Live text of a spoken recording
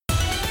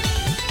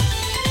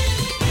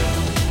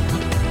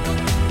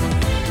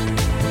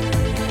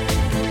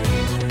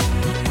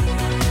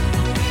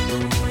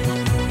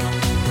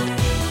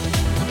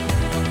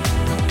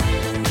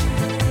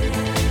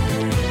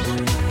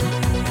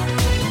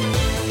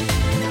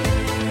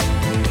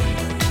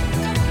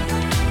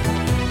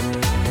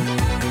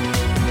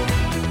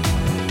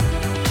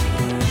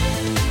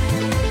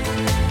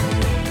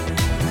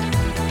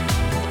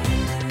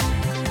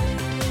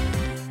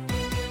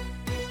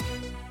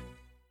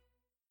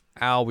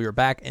Al, we were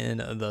back in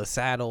the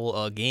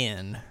saddle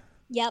again.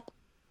 Yep.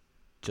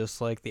 Just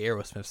like the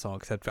Aerosmith song,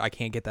 except I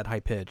can't get that high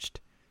pitched.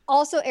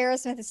 Also,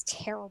 Aerosmith is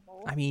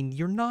terrible. I mean,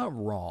 you're not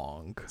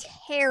wrong.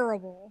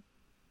 Terrible.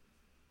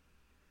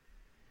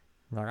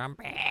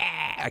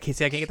 I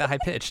can't get that high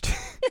pitched.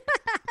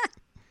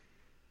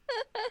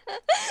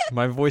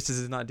 My voice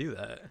does not do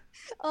that.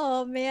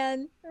 Oh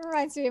man, it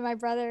reminds me of my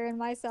brother and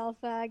myself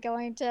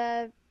going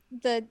to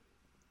the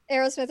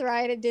Aerosmith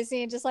ride at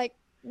Disney and just like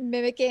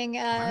mimicking.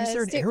 Why is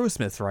there an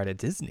Aerosmith ride at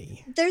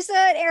Disney? There's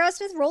an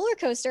Aerosmith roller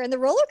coaster, and the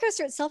roller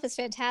coaster itself is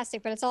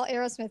fantastic, but it's all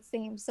Aerosmith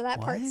themed, so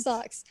that part What?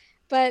 sucks.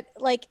 But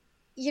like,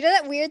 you know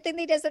that weird thing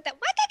he does, that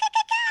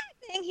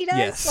waka-ka-ka-ka thing he does.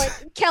 Yes.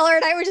 Like Keller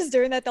and I were just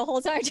doing that the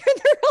whole time during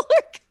the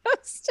roller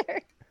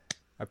coaster.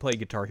 I play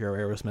Guitar Hero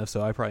Aerosmith,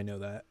 so I probably know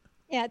that.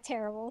 Yeah,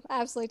 terrible.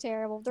 Absolutely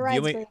terrible. The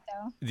ride's great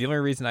though. The only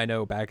reason I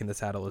know Back in the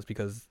Saddle is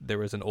because there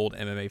was an old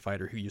MMA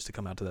fighter who used to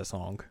come out to that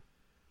song,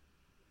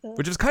 Ugh.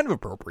 which is kind of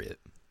appropriate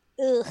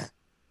Ugh.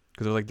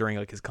 because it was like during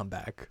like his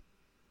comeback.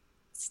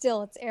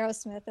 Still, it's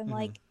Aerosmith, and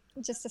like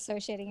just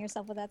associating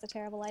yourself with that's a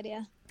terrible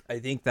idea. I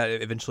think that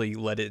it eventually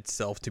led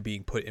itself to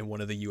being put in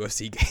one of the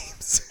UFC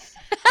games,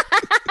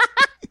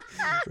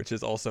 which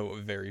is also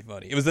very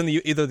funny. It was in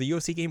either the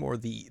UFC game or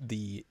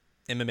the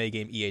MMA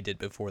game EA did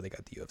before they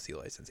got the UFC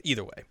license.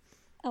 Either way.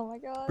 Oh my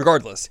god.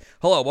 Regardless,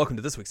 hello, welcome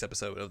to this week's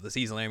episode of the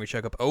Seasonal Anime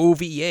Checkup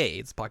OVA.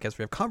 It's a podcast where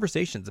we have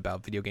conversations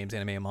about video games,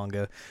 anime, and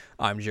manga.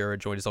 I'm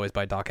Jared, joined as always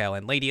by Doc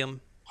Allen Ladium.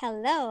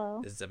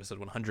 Hello. This is episode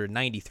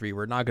 193.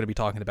 We're not going to be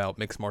talking about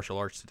mixed martial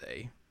arts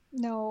today.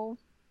 No.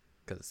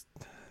 Because,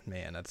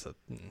 man, that's a...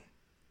 But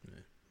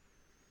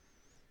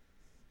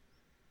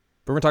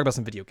we're going to talk about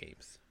some video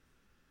games.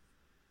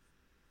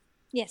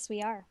 Yes,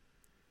 we are.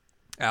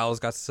 Al's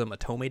got some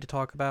Otome to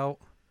talk about.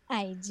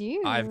 I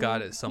do. I've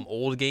got some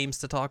old games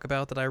to talk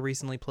about that I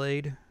recently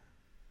played.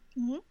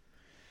 Mm-hmm.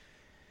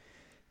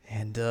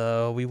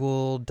 And we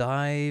will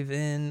dive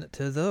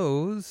into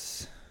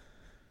those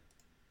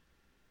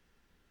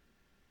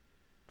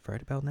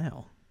right about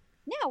now.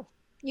 No.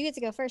 You get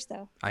to go first,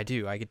 though. I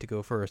do. I get to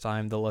go first.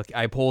 I'm the lucky...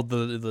 I pulled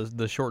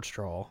the short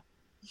straw.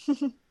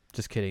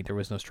 Just kidding. There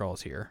was no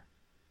straws here.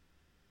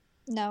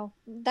 No.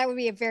 That would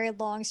be a very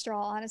long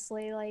straw,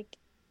 honestly. Like,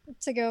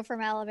 to go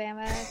from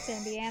Alabama to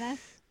Indiana.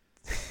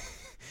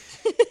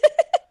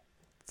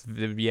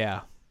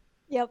 Yeah.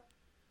 Yep.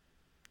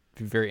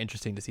 It'd be very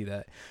interesting to see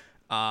that.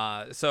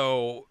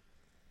 So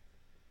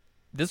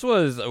this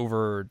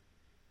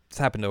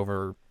happened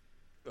over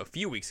a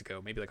few weeks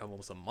ago, maybe like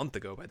almost a month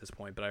ago by this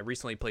point, but I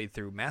recently played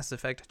through Mass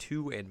Effect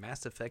 2 and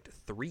Mass Effect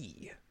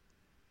 3.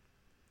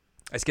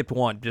 I skipped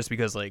 1 just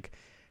because like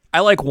I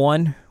like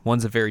 1.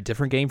 1's a very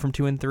different game from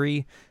 2 and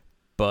 3,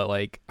 but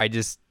like I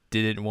just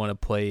didn't want to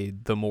play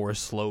the more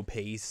slow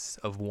pace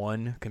of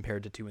 1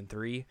 compared to 2 and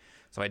 3.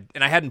 So I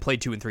hadn't played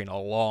 2 and 3 in a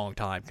long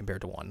time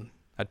compared to 1.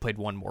 I'd played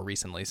 1 more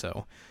recently,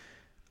 so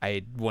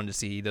I wanted to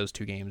see those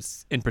two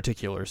games in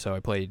particular, so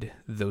I played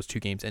those two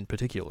games in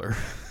particular.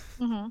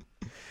 Mm-hmm.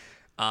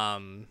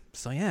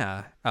 So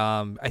yeah.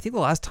 I think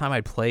the last time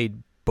I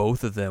played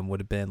both of them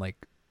would have been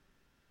like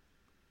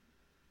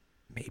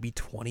maybe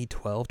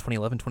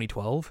 2011,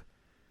 2012.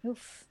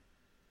 Oof.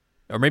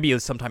 Or maybe it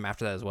was sometime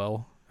after that as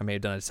well. I may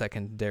have done a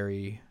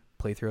secondary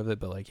playthrough of it,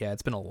 but like, yeah,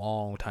 it's been a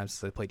long time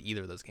since I played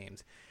either of those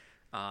games.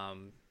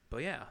 But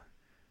yeah,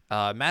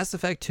 Mass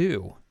Effect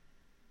 2,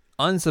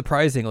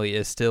 unsurprisingly,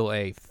 is still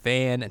a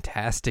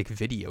fantastic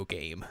video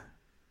game.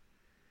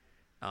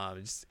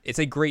 It's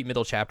a great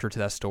middle chapter to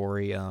that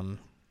story.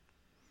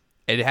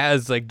 It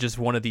has like just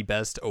one of the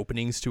best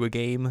openings to a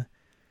game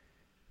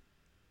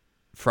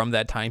from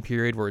that time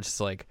period, where it's just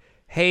like,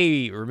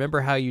 hey,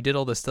 remember how you did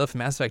all this stuff in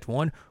Mass Effect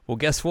 1? Well,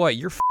 guess what?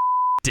 You're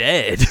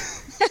dead.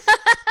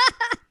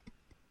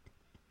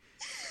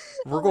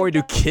 We're going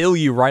to kill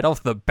you right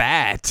off the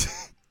bat.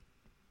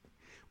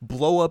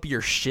 Blow up your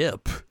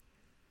ship.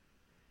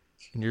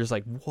 And you're just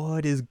like,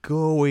 what is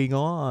going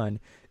on?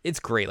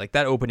 It's great. Like,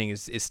 that opening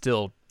is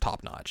still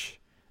top notch.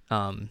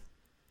 I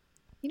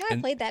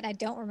played that and I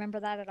don't remember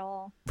that at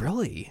all.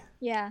 Really?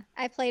 Yeah,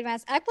 I played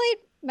Mass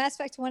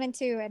Effect 1 and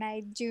 2, and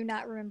I do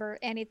not remember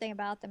anything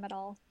about them at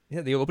all.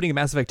 Yeah, the opening of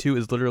Mass Effect 2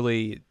 is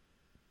literally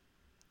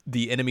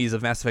the enemies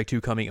of Mass Effect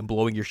 2 coming and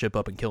blowing your ship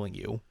up and killing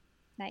you.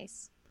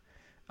 Nice.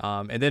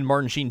 And then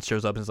Martin Sheen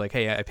shows up and is like,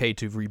 hey, I paid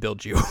to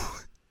rebuild you.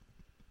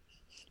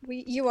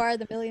 You are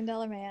the $1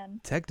 million man.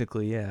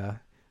 Technically, yeah.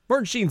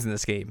 Martin Sheen's in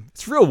this game.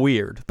 It's real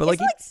weird, but Isn't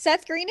like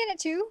Seth Green in it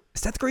too?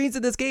 Seth Green's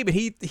in this game,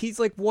 and he's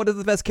like one of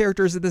the best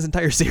characters in this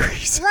entire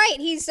series. Right,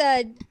 he's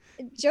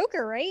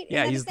Joker, right?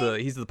 Yeah, he's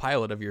the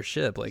pilot of your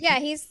ship. Like, yeah,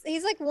 he's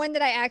like one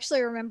that I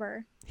actually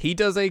remember. He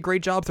does a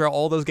great job throughout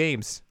all those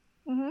games.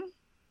 Mm-hmm.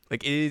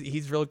 Like,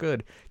 he's real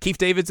good. Keith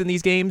David's in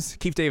these games.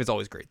 Keith David's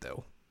always great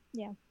though.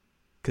 Yeah.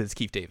 Because it's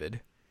Keith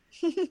David.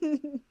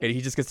 And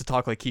he just gets to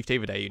talk like Keith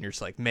David at you, and you're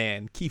just like,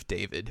 man, Keith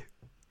David.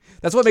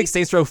 That's what makes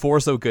Saints Row 4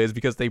 so good, is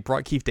because they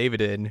brought Keith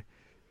David in.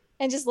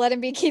 And just let him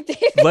be Keith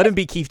David. Let him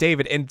be Keith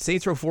David. And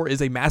Saints Row 4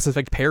 is a Mass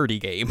Effect parody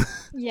game.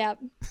 Yep.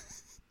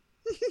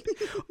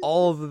 It's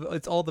all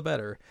the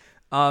better.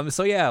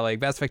 So yeah, like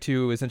Mass Effect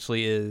 2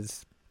 essentially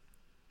is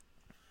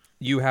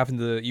you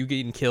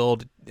getting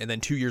killed, and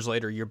then 2 years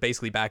later you're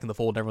basically back in the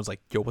fold, and everyone's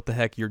like, "Yo, what the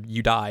heck?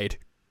 You died.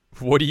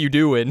 What are you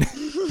doing?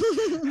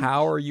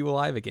 How are you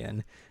alive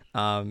again?"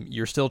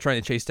 You're still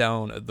trying to chase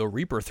down the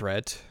Reaper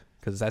threat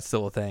because that's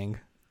still a thing.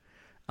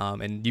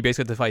 And you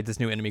basically have to fight this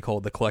new enemy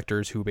called the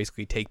Collectors, who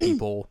basically take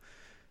people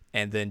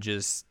and then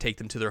just take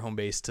them to their home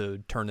base to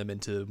turn them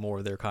into more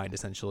of their kind,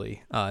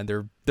 essentially. And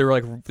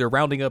they're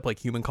rounding up like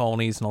human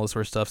colonies and all this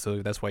sort of stuff.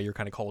 So that's why you're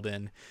kind of called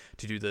in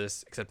to do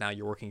this. Except now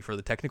you're working for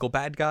the technical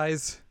bad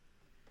guys.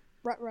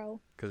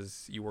 Ruh-roh.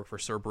 Because you work for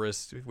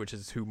Cerberus, which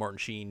is who Martin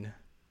Sheen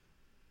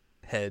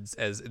heads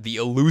as the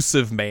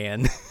Elusive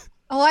Man.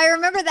 Oh, I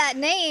remember that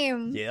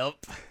name. Yep.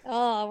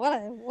 Oh,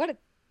 what a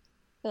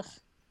ugh.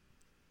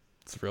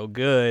 It's real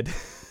good.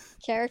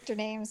 Character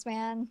names,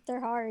 man. They're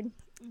hard.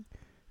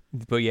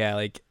 But yeah,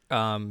 like,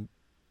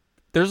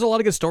 there's a lot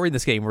of good story in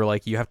this game where,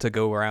 like, you have to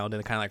go around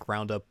and kind of, like,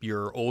 round up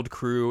your old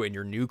crew and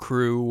your new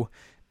crew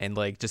and,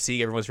 like, just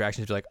see everyone's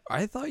reactions. Be like,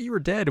 I thought you were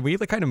dead and we,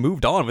 like, kind of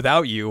moved on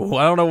without you.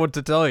 I don't know what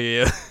to tell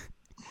you. And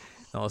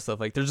all this stuff.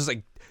 Like, there's just,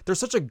 like, there's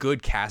such a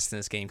good cast in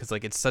this game because,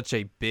 like, it's such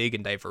a big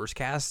and diverse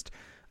cast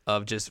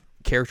of just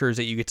characters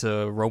that you get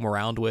to roam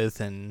around with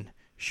and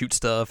shoot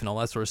stuff and all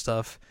that sort of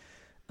stuff.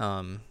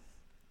 And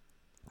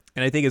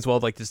I think as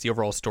well, like, just the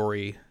overall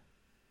story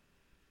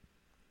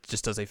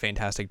just does a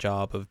fantastic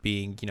job of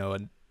being, you know,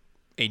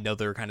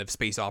 another kind of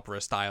space opera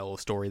style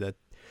story that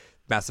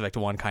Mass Effect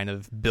 1 kind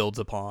of builds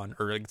upon,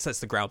 or like sets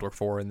the groundwork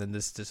for, and then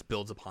this just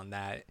builds upon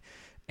that.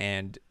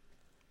 And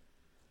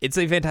it's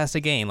a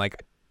fantastic game.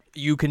 Like,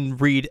 you can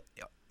read,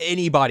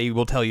 anybody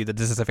will tell you that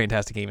this is a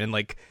fantastic game, and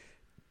like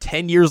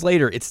 10 years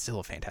later, it's still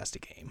a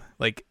fantastic game.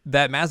 Like,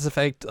 that Mass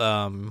Effect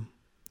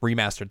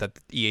remastered that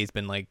EA's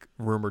been like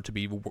rumored to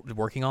be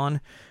working on,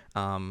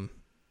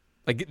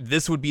 like,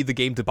 this would be the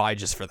game to buy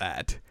just for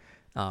that.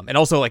 And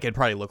also, like, it'd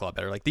probably look a lot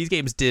better. Like, these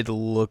games did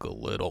look a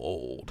little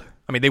old.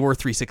 I mean, they were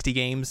 360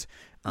 games.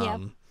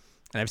 And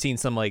I've seen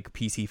some, like,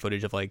 PC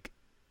footage of, like,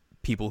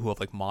 people who have,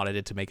 like, modded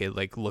it to make it,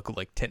 like, look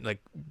like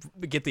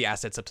get the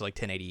assets up to, like,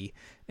 1080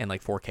 and,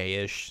 like,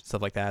 4K-ish,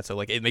 stuff like that. So,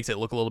 like, it makes it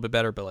look a little bit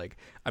better. But, like,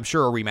 I'm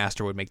sure a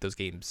remaster would make those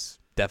games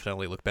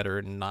definitely look better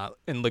and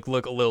like,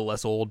 look a little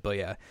less old. But,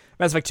 yeah.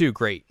 Mass Effect 2,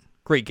 great.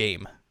 Great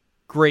game.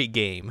 Great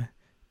game.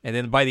 And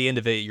then by the end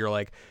of it, you're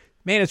like,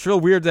 man, it's real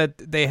weird that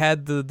they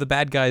had the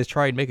bad guys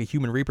try and make a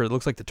human Reaper that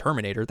looks like the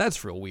Terminator.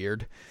 That's real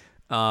weird.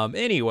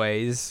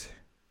 Anyways,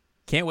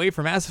 can't wait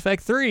for Mass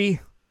Effect 3.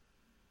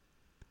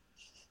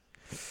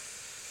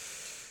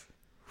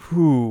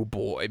 Ooh,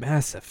 boy,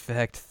 Mass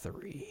Effect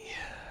 3.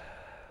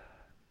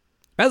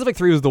 Mass Effect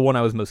 3 was the one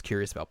I was most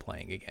curious about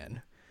playing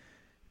again.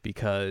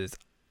 Because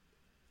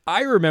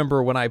I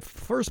remember when I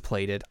first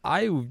played it,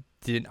 I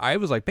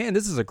was like, man,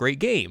 this is a great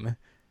game.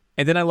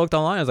 And then I looked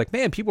online, I was like,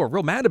 man, people are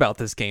real mad about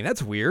this game.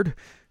 That's weird.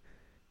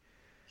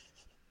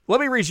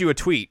 Let me read you a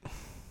tweet.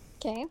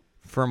 Okay.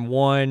 From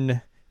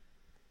one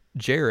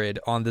Jared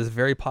on this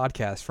very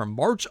podcast from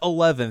March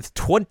 11th,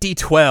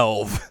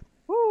 2012.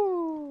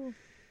 Woo.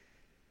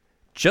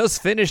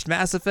 Just finished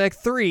Mass Effect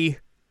 3.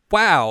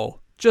 Wow.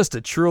 Just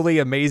a truly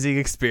amazing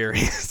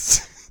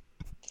experience.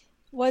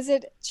 Was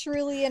it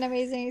truly an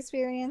amazing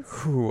experience?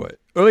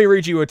 Let me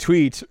read you a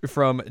tweet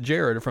from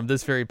Jared from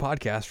this very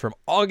podcast from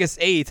August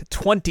 8th,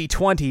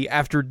 2020,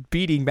 after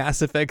beating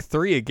Mass Effect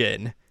 3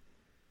 again.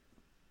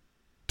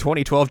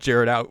 2012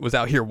 Jared was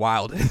out here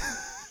wilding.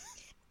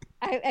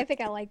 I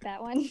think I like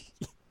that one.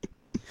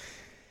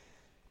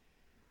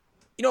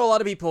 You know, a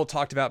lot of people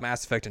talked about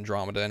Mass Effect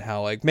Andromeda and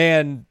how, like,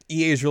 man,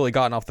 EA's really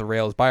gotten off the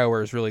rails. BioWare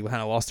has really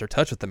kind of lost their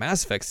touch with the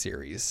Mass Effect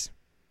series.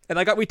 And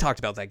like we talked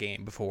about that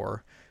game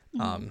before.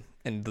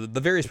 And the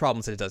various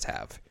problems that it does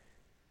have.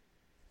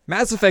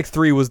 Mass Effect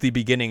 3 was the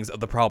beginnings of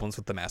the problems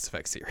with the Mass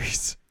Effect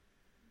series.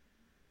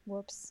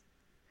 Whoops.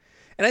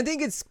 And I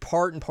think it's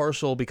part and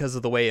parcel because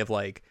of the way of,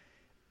 like,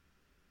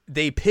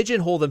 they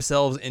pigeonhole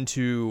themselves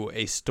into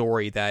a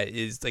story that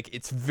is, like,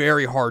 it's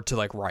very hard to,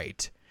 like,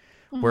 write.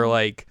 Mm-hmm. Where,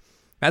 like,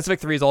 Mass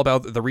Effect 3 is all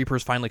about the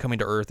Reapers finally coming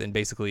to Earth, and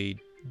basically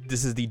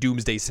this is the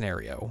doomsday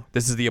scenario.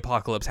 This is the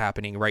apocalypse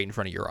happening right in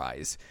front of your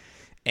eyes.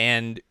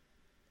 And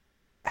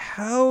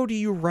how do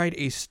you write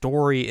a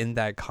story in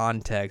that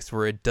context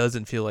where it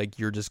doesn't feel like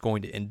you're just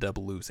going to end up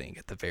losing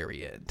at the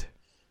very end?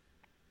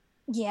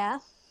 Yeah.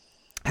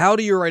 How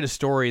do you write a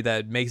story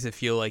that makes it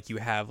feel like you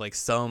have, like,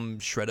 some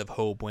shred of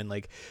hope when,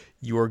 like,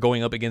 you are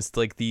going up against,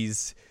 like,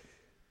 these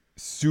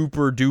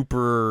super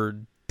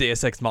duper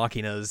Deus Ex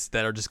Machinas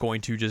that are just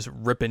going to just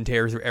rip and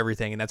tear through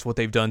everything, and that's what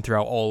they've done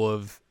throughout all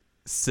of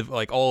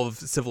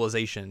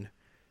civilization,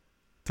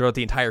 throughout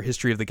the entire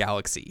history of the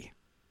galaxy.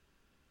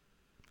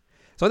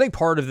 So I think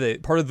part of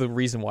the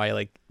reason why,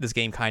 like, this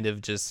game kind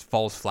of just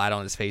falls flat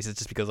on its face is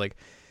just because, like,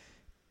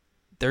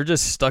 they're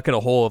just stuck in a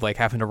hole of, like,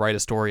 having to write a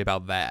story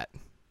about that.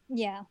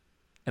 Yeah.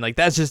 And, like,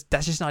 that's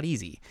just not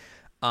easy.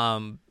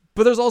 But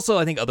there's also,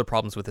 I think, other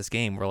problems with this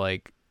game where,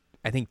 like,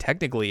 I think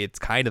technically it's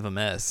kind of a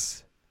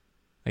mess.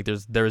 Like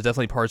there was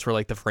definitely parts where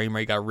like the frame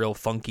rate got real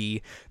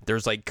funky.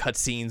 There's like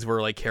cutscenes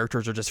where like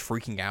characters are just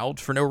freaking out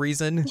for no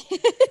reason.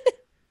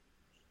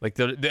 Like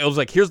it was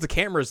like, here's the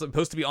camera is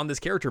supposed to be on this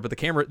character, but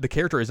the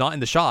character is not in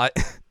the shot.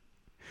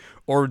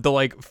 Or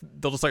they'll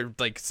just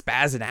like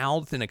spazzing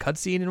out in a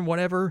cutscene and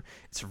whatever.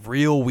 It's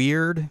real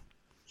weird.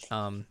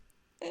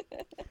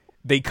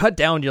 They cut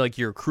down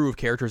your crew of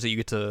characters that you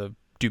get to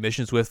do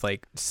missions with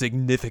like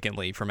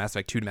significantly from Mass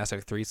Effect 2 to Mass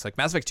Effect 3. It's like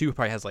Mass Effect 2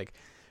 probably has like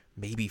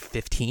maybe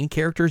 15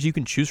 characters you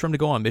can choose from to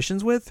go on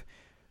missions with.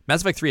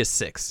 Mass Effect 3 has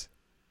 6.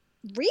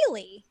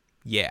 Really?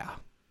 Yeah.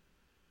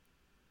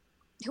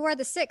 Who are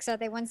the 6? Are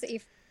they ones that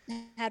you've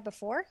had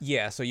before?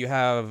 Yeah, so you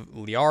have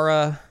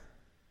Liara.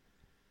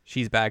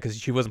 She's bad because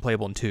she wasn't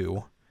playable in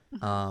 2.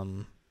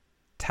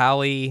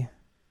 Tali.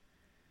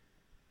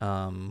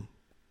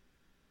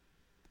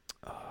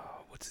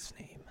 What's his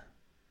name?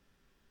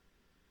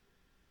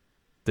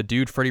 The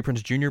dude Freddie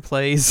Prinze Jr.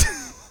 plays.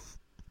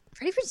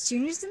 Freddie Prinze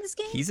Jr.'s in this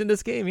game? He's in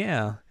this game,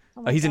 yeah.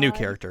 Oh my He's a new God.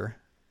 character.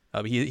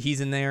 He's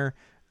in there.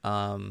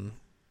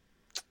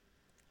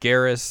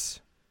 Garrus.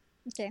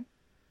 Okay.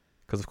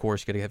 Because, of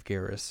course, you got to have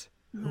Garrus.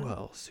 Mm-hmm. Who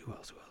else?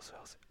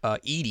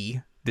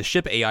 Edie, the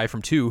ship AI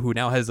from 2, who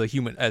now has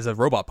a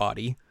robot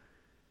body.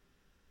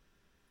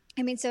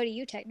 I mean, so do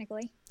you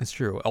technically. It's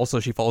true. Also,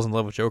 she falls in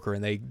love with Joker,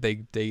 and they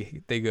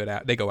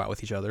go out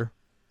with each other.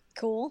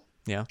 Cool.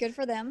 Yeah. Good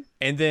for them.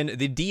 And then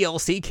the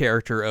DLC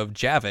character of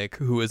Javik,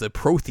 who is a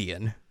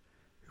Prothean,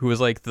 who was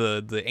like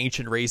the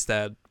ancient race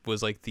that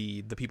was like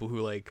the people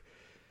who like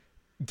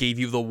gave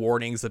you the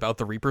warnings about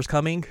the Reapers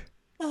coming.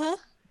 Uh-huh.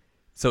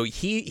 So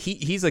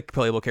he's a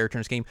playable character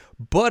in this game,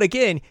 but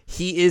again,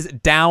 he is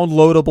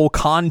downloadable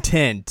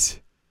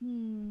content.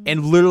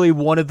 And literally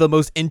one of the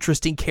most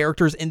interesting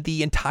characters in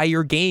the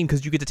entire game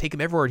because you get to take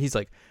him everywhere. And he's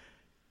like,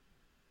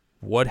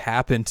 what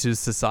happened to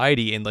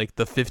society in like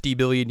the 50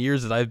 billion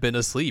years that I've been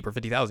asleep, or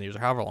 50,000 years, or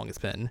however long it's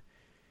been?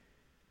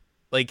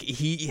 Like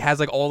he has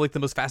like all like the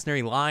most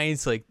fascinating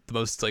lines, like the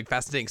most like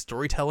fascinating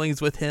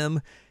storytellings with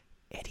him,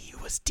 and he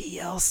was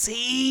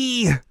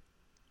DLC.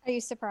 Are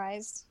you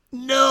surprised?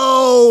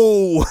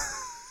 No.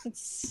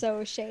 It's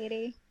so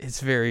shady. It's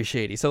very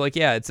shady. So like,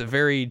 yeah, it's a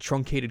very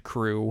truncated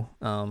crew.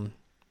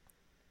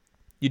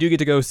 You do get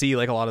to go see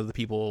like a lot of the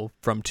people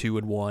from 2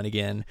 and 1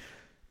 again,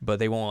 but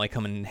they won't like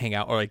come and hang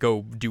out or like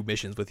go do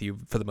missions with you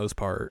for the most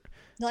part.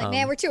 They're like,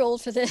 man, we're too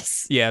old for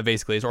this. Yeah,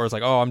 basically. Or it's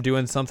like, oh, I'm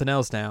doing something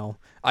else now.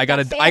 I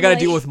gotta family.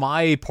 deal with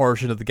my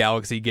portion of the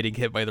galaxy getting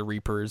hit by the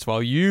Reapers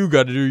while you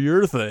gotta do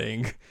your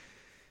thing.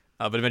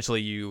 But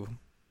eventually you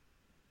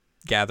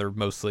gather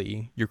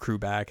mostly your crew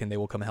back and they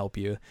will come help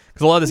you.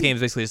 Because a lot of this game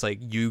is basically just like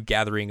you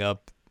gathering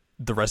up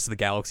the rest of the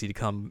galaxy to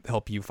come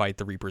help you fight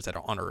the Reapers that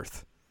are on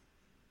Earth.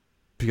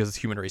 Because the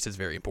human race is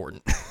very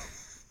important.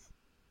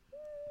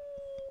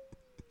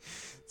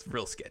 It's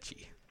real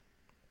sketchy.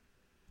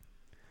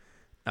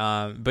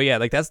 But yeah,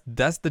 like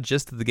that's the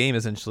gist of the game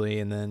essentially,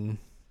 and then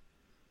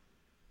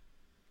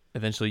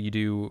eventually you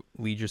do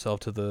lead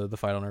yourself to the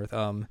fight on Earth.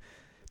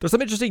 There's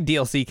some interesting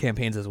DLC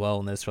campaigns as well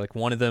in this. Like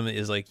one of them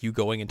is like you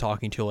going and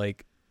talking to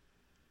like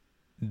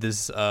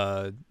this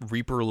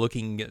Reaper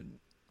looking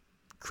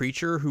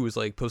creature who is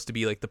like supposed to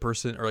be like the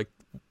person or like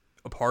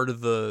a part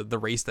of the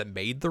race that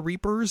made the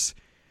Reapers.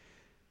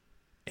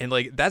 And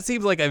like that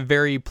seems like a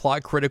very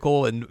plot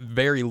critical and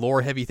very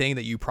lore heavy thing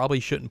that you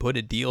probably shouldn't put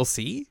in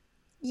DLC.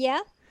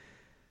 Yeah.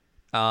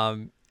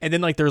 And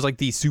then like there's like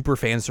the super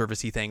fan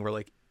servicey thing where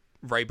like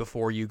right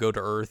before you go to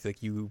Earth,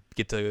 like you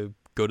get to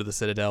go to the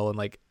Citadel and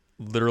like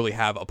literally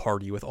have a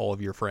party with all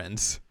of your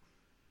friends.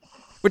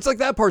 Which like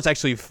that part's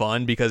actually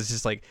fun because it's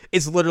just like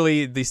it's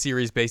literally the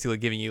series basically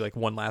giving you like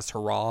one last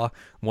hurrah,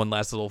 one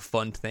last little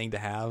fun thing to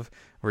have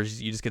where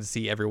you just get to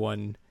see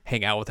everyone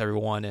hang out with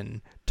everyone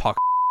and talk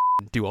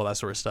and do all that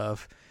sort of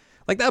stuff.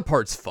 Like that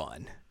part's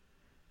fun.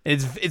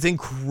 It's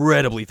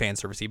incredibly fan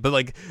servicey, but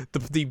like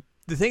the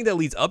thing that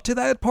leads up to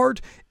that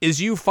part is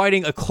you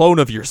fighting a clone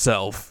of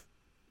yourself.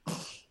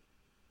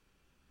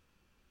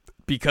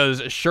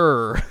 Because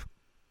sure.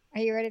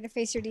 Are you ready to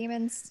face your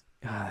demons?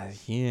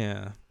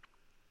 Yeah.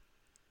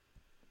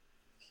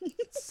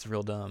 It's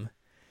real dumb.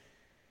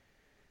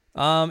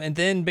 And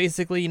then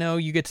basically,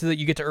 you get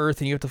to Earth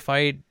and you have to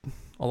fight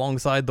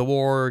alongside the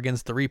war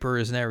against the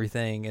Reapers and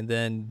everything, and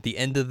then the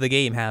end of the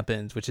game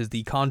happens, which is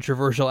the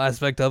controversial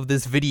aspect of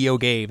this video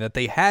game that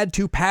they had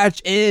to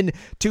patch in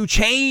to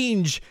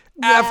change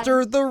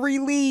after the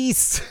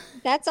release.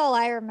 That's all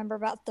I remember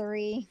about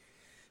 3.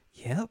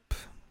 Yep.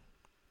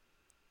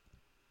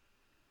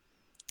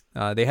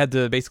 They had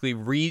to basically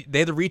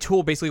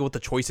retool basically what the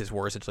choices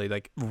were, essentially,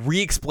 like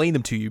re-explain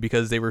them to you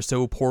because they were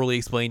so poorly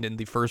explained in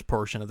the first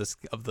portion of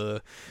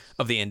the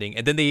ending,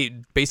 and then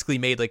they basically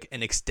made like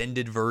an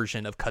extended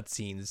version of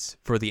cutscenes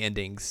for the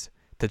endings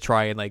to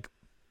try and like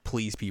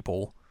please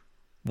people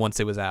once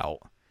it was out.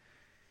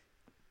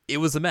 It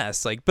was a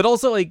mess, like, but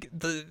also like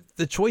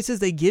the choices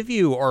they give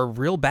you are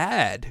real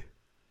bad.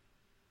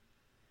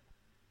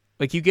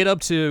 Like you get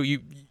up to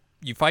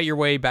You fight your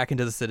way back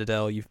into the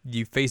Citadel.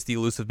 You face the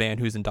elusive man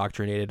who's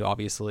indoctrinated,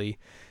 obviously.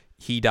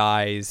 He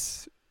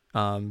dies.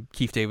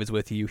 Keith David's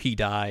with you. He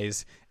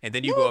dies, and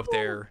then you go up No.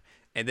 there,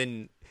 and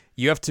then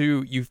you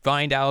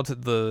find out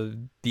the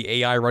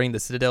AI running the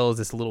Citadel is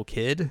this little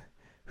kid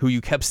who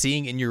you kept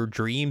seeing in your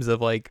dreams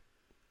of like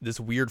this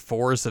weird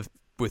forest of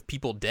with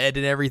people dead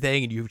and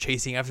everything, and you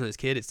chasing after this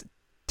kid. It's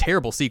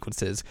terrible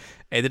sequences.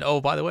 And then, oh,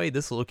 by the way,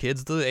 this little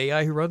kid's the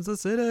AI who runs the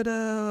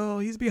Citadel.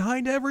 He's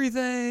behind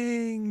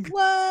everything.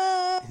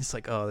 What? It's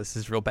like, oh, this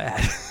is real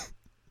bad.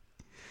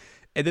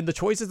 And then the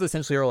choices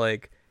essentially are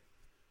like,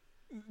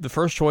 the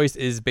first choice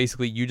is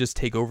basically you just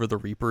take over the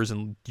Reapers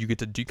and you get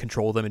to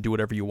control them and do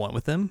whatever you want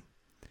with them.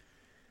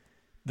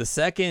 The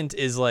second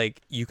is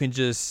like, you can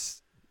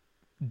just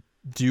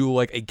do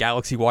like a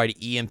galaxy-wide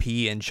EMP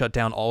and shut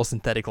down all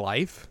synthetic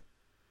life.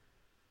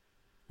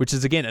 Which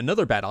is, again,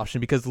 another bad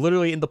option because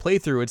literally in the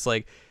playthrough, it's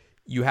like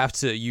you have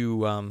to, do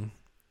you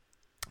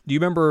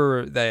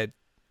remember that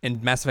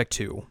in Mass Effect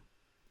 2,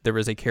 there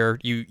was a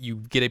character, you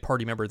get a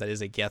party member that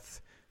is a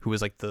Geth who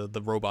was like the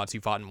robots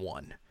you fought in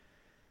 1.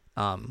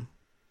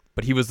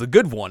 But he was the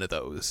good one of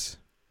those.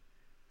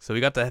 So he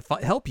got to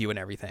help you and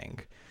everything.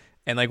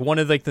 And like one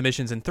of like the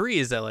missions in 3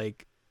 is that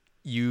like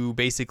you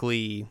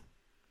basically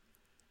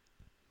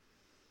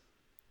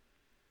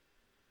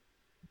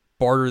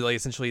barter like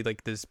essentially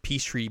like this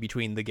peace treaty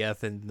between the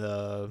Geth and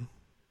the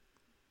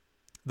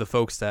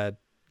folks that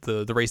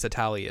the race that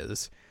Tali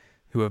is,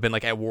 who have been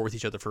like at war with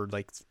each other for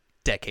like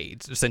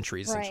decades,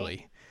 centuries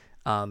essentially.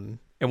 And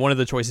one of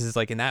the choices is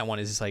like in that one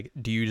is just like,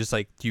 do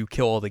you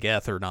kill all the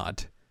Geth or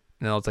not?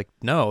 And I was like,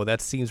 no,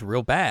 that seems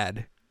real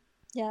bad.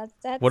 Yeah,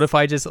 that's... What if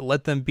I just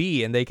let them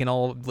be and they can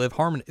all live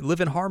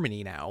in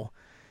harmony now?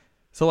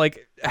 So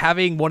like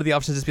having one of the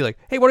options is be like,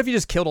 hey, what if you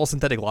just killed all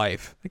synthetic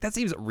life? Like that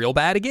seems real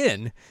bad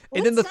again. Let's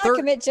and then the not third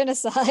commit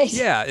genocide.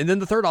 Yeah, and then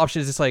the third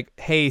option is just like,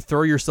 hey,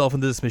 throw yourself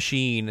into this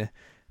machine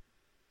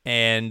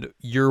and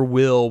your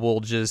will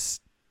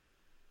just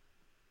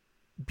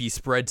be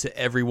spread to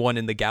everyone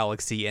in the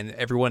galaxy, and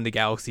everyone in the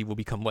galaxy will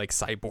become like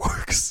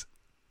cyborgs.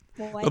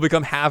 What? They'll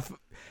become half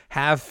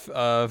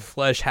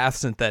flesh, half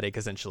synthetic,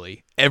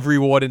 essentially.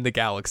 Everyone in the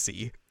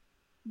galaxy.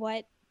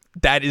 What?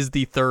 That is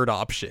the third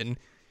option.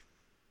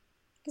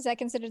 Is that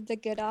considered the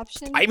good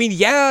option? I mean,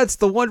 yeah, it's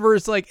the one where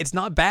it's like, it's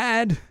not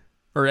bad.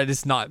 Or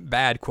it's not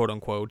bad, quote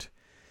unquote.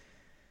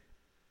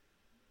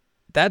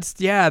 Those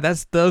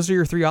are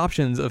your 3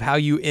 options of how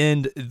you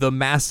end the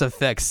Mass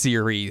Effect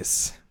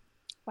series.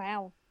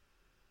 Wow.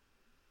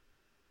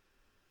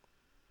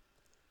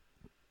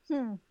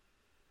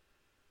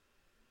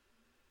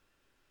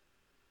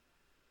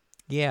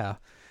 Yeah.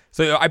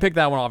 So I picked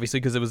that one obviously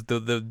because it was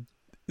the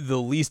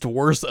least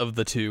worst of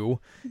the 2.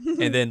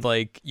 And then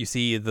like you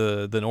see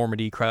the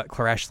Normandy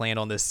crash land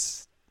on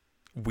this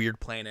weird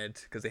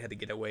planet because they had to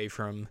get away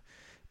from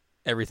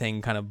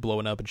everything kind of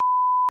blowing up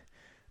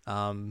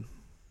and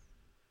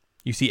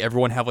you see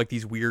everyone have like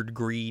these weird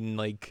green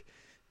like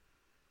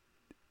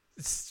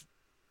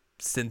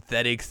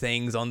synthetic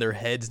things on their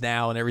heads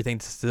now and everything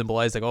to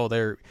symbolize like, oh,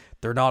 they're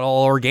not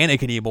all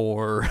organic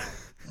anymore.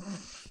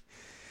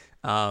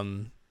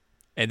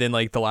 And then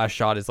like the last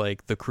shot is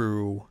like the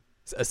crew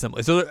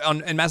assembly. So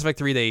in Mass Effect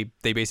 3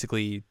 they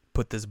basically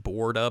put this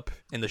board up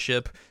in the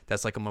ship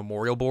that's like a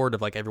memorial board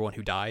of like everyone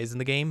who dies in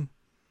the game.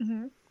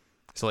 Mm-hmm.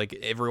 So like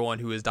everyone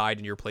who has died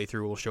in your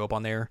playthrough will show up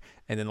on there,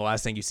 and then the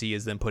last thing you see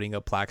is them putting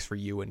up plaques for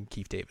you and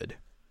Keith David.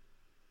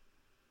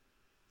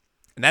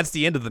 And that's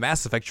the end of the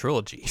Mass Effect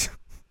trilogy.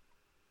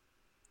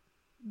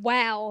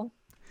 Wow.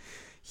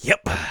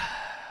 Yep.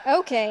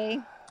 Okay.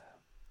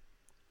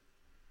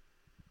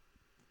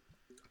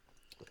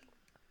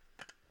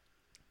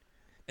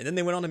 And then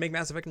they went on to make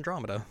Mass Effect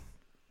Andromeda.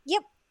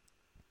 Yep.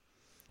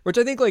 Which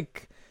I think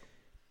like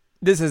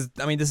this is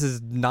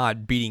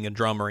not beating a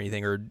drum or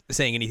anything or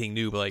saying anything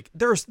new, but like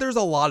there's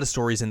a lot of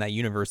stories in that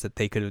universe that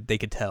they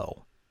could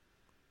tell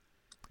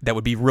that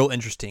would be real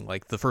interesting,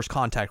 like the First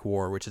Contact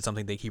War, which is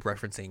something they keep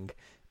referencing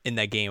in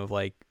that game of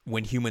like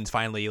when humans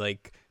finally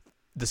like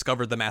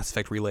discovered the Mass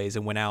Effect relays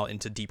and went out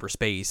into deeper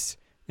space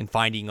and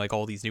finding like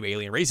all these new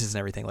alien races and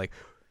everything. Like,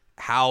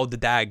 how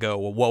did that go?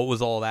 Well, what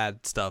was all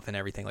that stuff and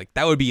everything? Like,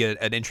 that would be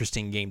an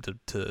interesting game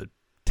to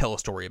tell a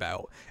story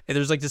about. And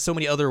there's like just so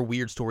many other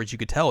weird stories you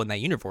could tell in that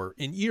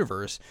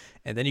universe.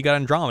 And then you got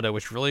Andromeda,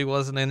 which really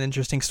wasn't an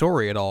interesting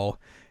story at all.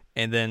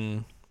 And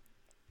then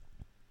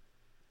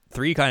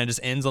 3 kind of just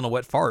ends on a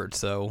wet fart.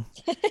 So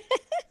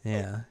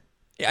yeah,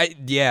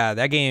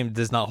 that game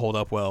does not hold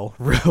up well,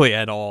 really,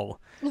 at all.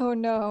 Oh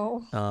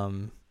no.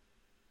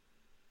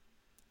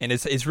 And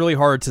it's really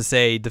hard to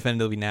say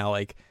definitively now,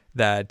 like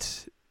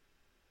that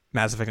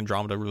Mass Effect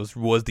Andromeda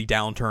was the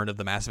downturn of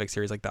the Mass Effect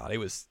series like that. It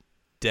was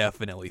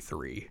definitely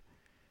 3.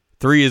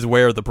 3 is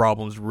where the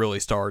problems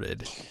really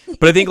started.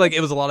 But I think like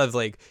it was a lot of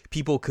like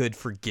people could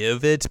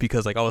forgive it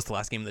because like, oh, it's the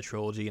last game of the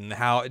trilogy and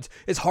how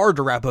it's hard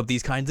to wrap up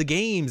these kinds of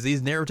games,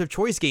 these narrative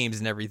choice games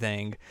and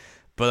everything.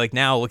 But like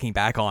now looking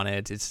back on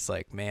it, it's just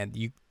like, man,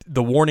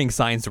 the warning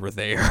signs were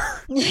there.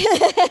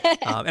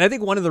 And I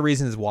think one of the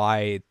reasons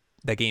why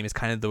that game is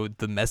kind of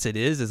the mess it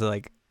is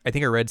like, I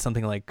think I read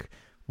something like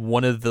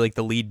one of the like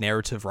the lead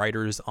narrative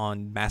writers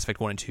on Mass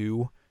Effect 1 and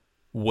 2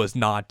 was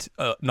not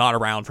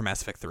around for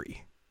Mass Effect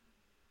 3,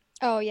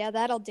 Oh yeah,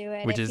 that'll do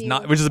it. which If is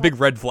you a big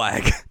red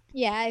flag.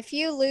 yeah, if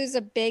you lose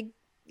a big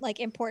like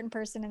important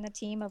person in the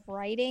team of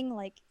writing,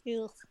 like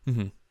ugh.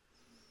 hmm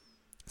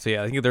So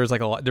yeah, I think there was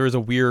like there was a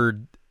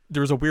weird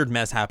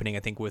mess happening, I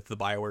think, with the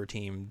BioWare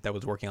team that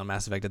was working on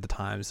Mass Effect at the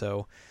time.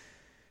 So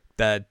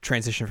that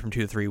transition from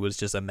 2 to 3 was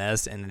just a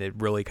mess, and it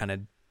really kind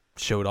of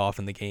showed off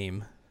in the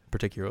game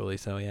particularly.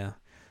 So yeah.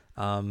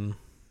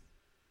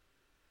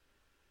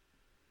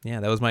 Yeah,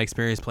 that was my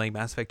experience playing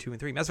Mass Effect 2 and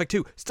 3. Mass Effect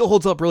 2 still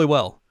holds up really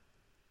well.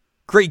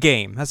 Great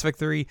game. Mass Effect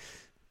 3,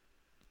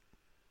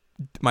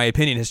 my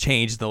opinion has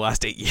changed in the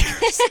last 8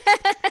 years.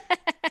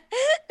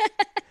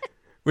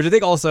 Which I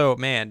think also,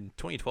 man,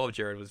 2012,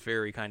 Jared, was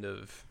very kind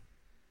of...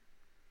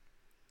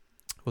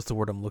 What's the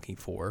word I'm looking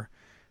for?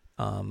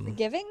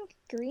 Forgiving?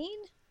 Green?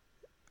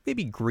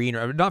 Maybe green,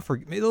 or not for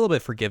a little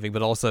bit forgiving,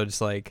 but also just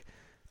like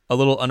a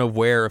little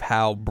unaware of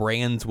how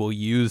brands will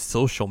use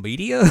social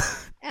media.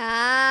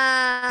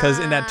 Because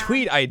in that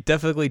tweet, I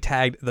definitely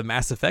tagged the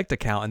Mass Effect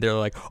account, and they're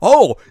like,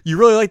 "Oh, you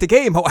really like the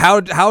game? How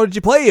did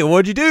you play it?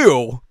 What'd you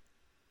do?"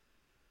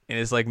 And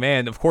it's like,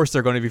 man, of course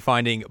they're going to be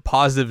finding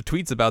positive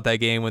tweets about that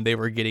game when they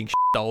were getting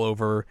all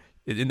over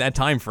in that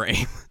time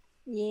frame.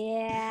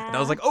 Yeah. And I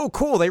was like, "Oh,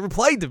 cool! They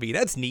replied to me.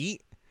 That's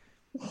neat."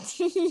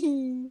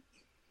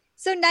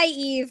 So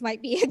naive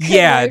might be a good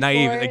Yeah, word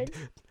naive. for Like, it.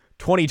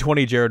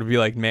 2020 Jared would be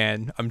like,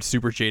 "Man, I'm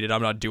super jaded.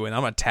 I'm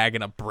not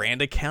tagging a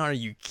brand account. Are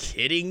you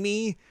kidding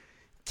me?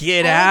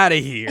 Get out of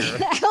here."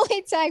 I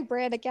only tag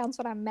brand accounts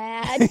when I'm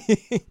mad.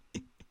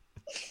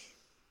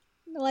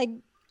 Like,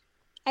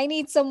 I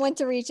need someone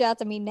to reach out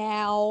to me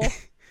now.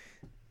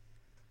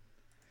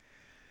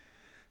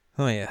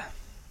 Oh yeah.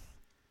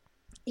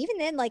 Even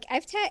then, like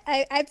I've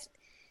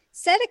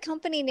said a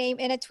company name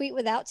in a tweet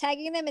without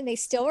tagging them, and they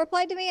still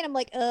replied to me, and I'm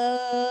like,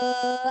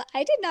 I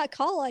did not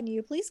call on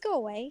you. Please go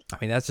away. I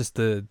mean, that's just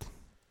the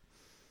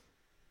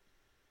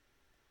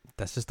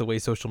way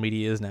social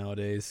media is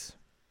nowadays.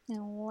 I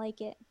don't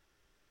like it.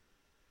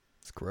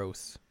 It's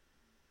gross.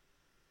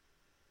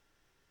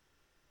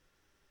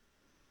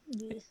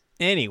 Ugh.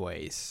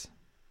 Anyways,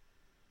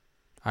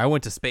 I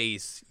went to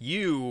space.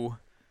 You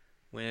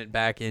went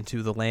back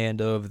into the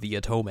land of the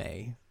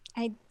Atome.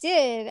 I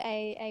did.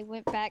 I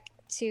went back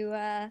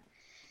to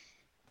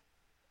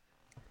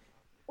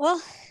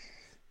well,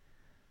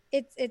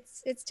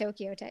 it's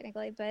Tokyo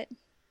technically, but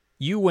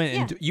You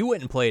went Yeah. you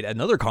went and played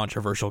another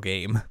controversial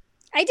game.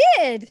 I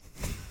did.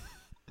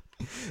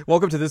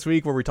 Welcome to this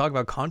week where we talk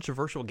about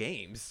controversial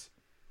games.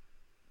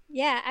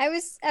 Yeah, I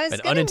was An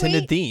gonna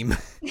unintended wait. theme.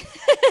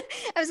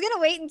 I was gonna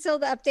wait until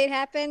the update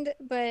happened,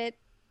 but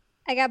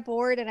I got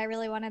bored and I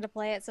really wanted to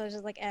play it, so I was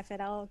just like, "F it,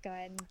 I'll go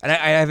ahead." And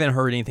I haven't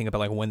heard anything about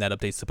like when that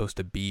update's supposed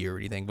to be or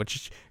anything.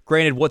 Which,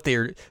 granted, what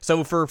they're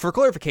so for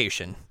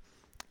clarification,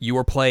 you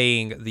were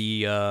playing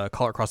the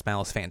Color Cross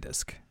Malice fan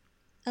disc,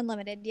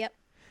 Unlimited. Yep.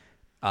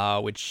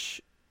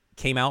 which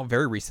came out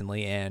very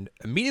recently, and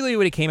immediately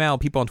when it came out,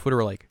 people on Twitter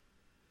were like,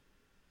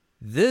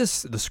 the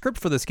script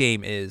for this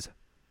game is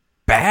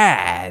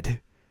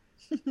bad.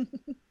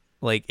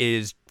 Like, it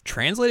is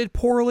translated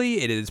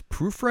poorly, it is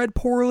proofread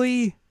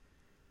poorly.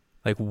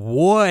 Like,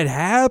 what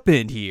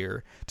happened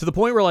here? To the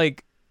point where,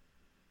 like,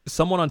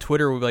 someone on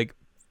Twitter like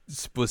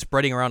was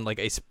spreading around like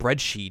a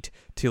spreadsheet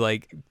to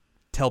like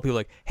tell people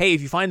like, hey,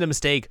 if you find a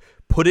mistake,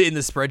 put it in the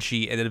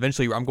spreadsheet, and then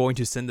eventually I'm going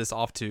to send this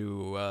off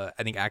to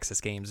I think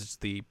Access Games, it's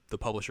the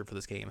publisher for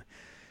this game.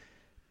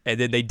 And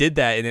then they did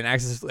that, and then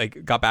Access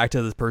like got back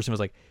to this person and was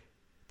like,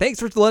 thanks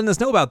for letting us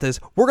know about this.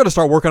 We're gonna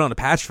start working on a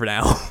patch for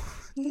now.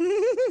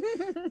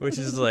 Which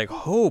is like,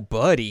 oh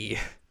buddy,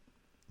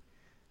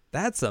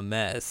 that's a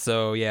mess.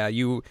 So yeah,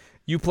 you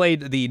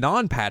played the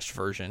non-patched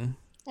version.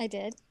 I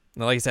did.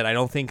 Like I said, I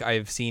don't think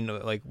I've seen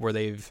like where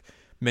they've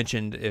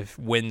mentioned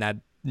when that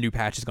new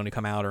patch is going to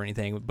come out or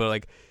anything. But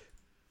like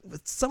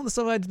with some of the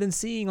stuff I've been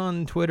seeing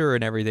on Twitter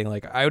and everything,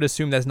 like I would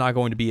assume that's not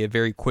going to be a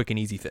very quick and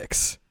easy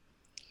fix.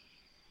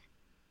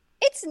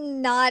 It's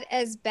not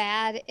as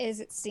bad as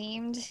it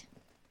seemed.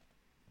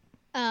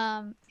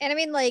 And I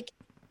mean, like,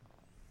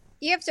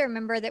 you have to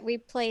remember that we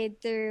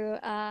played through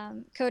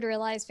Code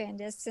Realize fan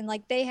discs, and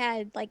like they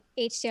had like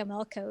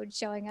HTML code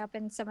showing up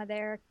in some of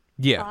their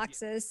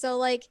boxes. So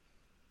like,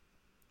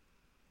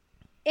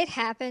 it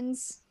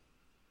happens,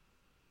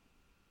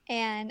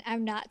 and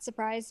I'm not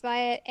surprised by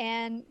it.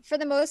 And for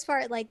the most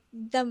part, like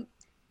the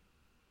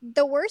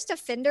worst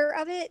offender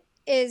of it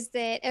is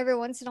that every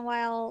once in a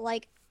while,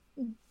 like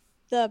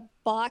the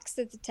box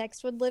that the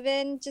text would live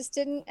in just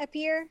didn't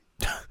appear,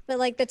 but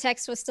like the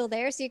text was still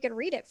there, so you could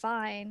read it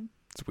fine.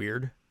 It's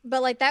weird.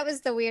 But like that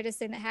was the weirdest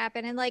thing that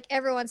happened. And like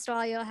every once in a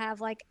while, you'll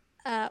have like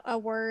a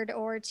word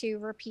or two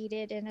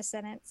repeated in a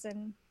sentence,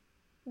 and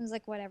it was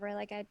like whatever.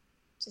 Like I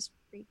just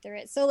read through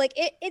it. So like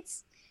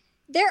it's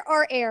there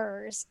are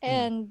errors,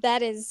 and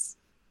that is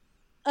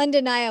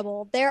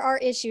undeniable. There are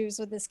issues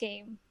with this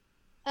game.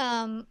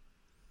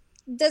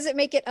 Does it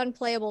make it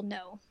unplayable?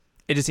 No.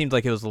 It just seemed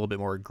like it was a little bit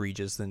more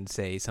egregious than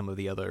say some of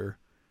the other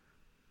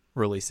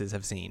releases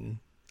have seen,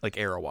 like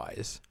error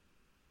wise.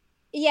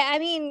 Yeah, I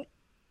mean,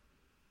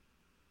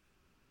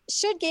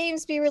 should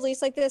games be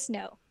released like this?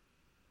 No.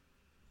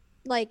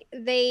 Like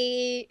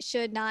they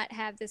should not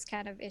have this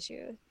kind of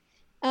issue.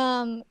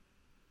 Um,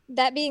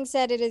 that being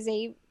said, it is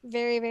a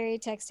very, very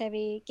text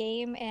heavy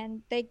game,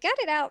 and they got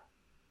it out.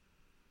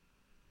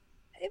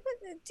 It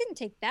didn't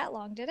take that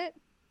long, did it?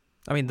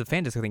 I mean, the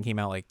Fantasy thing came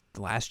out like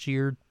last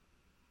year,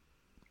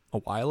 a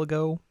while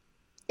ago.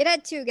 It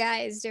had 2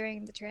 guys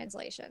doing the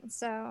translation,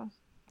 so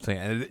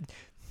yeah,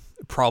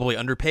 probably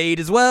underpaid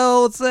as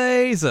well, let's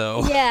say.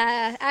 So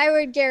yeah, I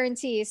would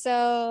guarantee.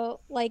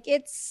 So like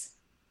it's,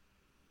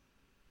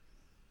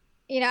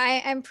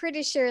 I'm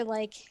pretty sure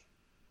like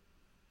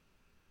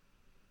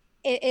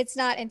it's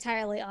not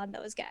entirely on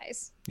those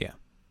guys. Yeah.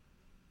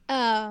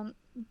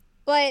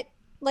 But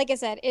like I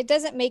said, it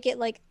doesn't make it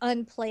like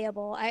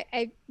unplayable.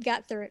 I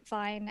got through it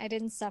fine. I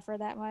didn't suffer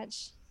that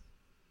much.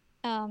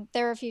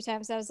 There were a few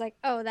times I was like,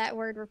 oh, that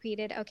word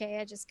repeated. Okay,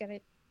 I'm just gonna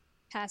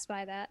pass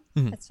by that.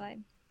 That's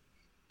fine.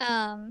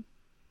 And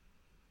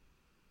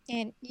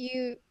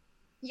you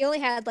only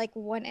had like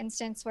one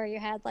instance where you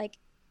had like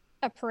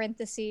a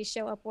parenthesis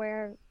show up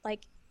where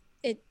like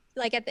it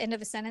like at the end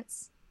of a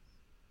sentence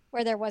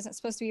where there wasn't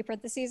supposed to be a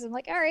parentheses. I'm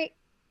like, all right,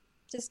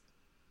 just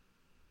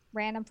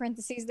random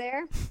parentheses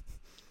there.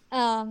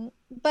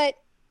 But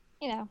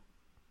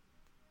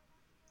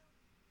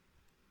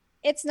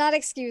it's not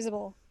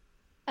excusable.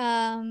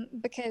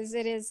 Because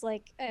it is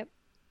like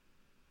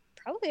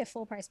probably a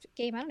full price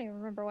game. I don't even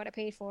remember what I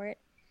paid for it.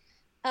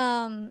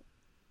 But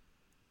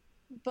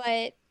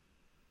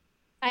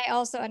I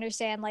also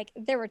understand like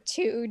there were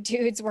 2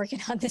 dudes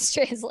working on this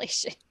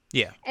translation.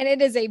 Yeah. And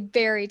it is a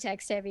very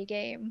text heavy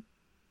game.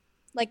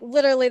 Like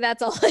literally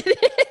that's all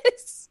it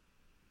is.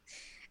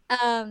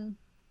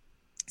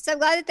 So I'm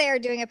glad that they are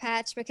doing a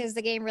patch because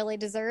the game really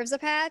deserves a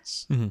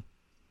patch.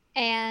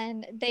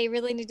 And they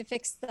really need to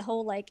fix the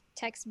whole like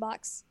text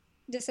box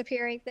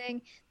disappearing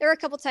thing. There were a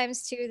couple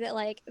times too that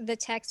like the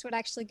text would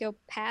actually go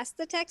past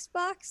the text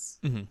box.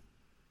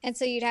 And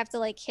so you'd have to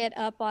like hit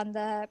up on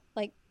the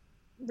like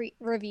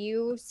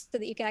review so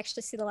that you could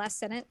actually see the last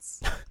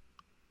sentence.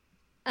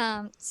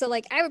 So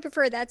like I would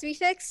prefer that to be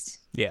fixed.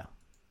 Yeah.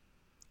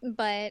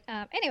 But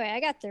anyway, I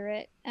got through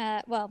it.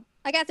 Well,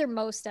 I got through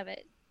most of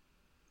it.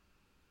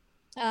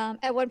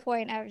 At one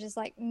point I was just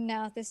like,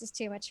 no, this is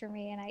too much for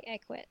me, and I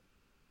quit.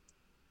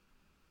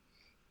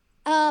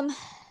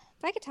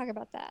 If I could talk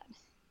about that.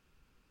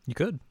 You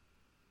could.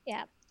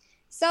 Yeah.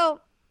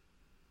 So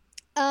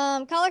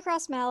Color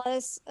Cross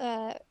Malice,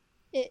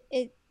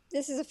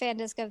 this is a fan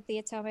disc of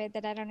the Atome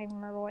that I don't even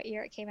remember what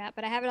year it came out,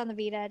 but I have it on the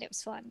Vita and it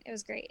was fun. It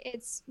was great.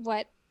 It's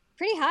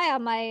pretty high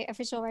on my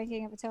official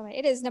ranking of Atome.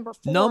 It is number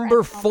 4.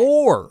 Number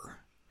 4.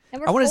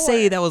 I want to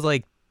say that was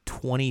like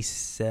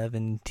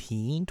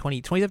 2017 or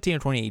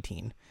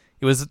 2018.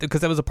 It was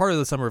because that was a part of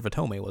the summer of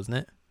Atome, wasn't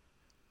it?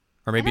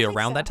 Or maybe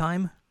around that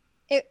time?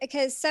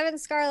 Because Seven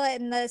Scarlet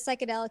and the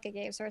Psychedelica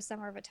games were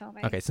Summer of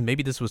Atome. Okay, so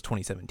maybe this was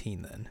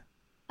 2017 then.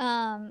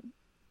 I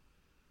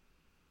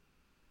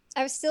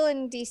was still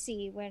in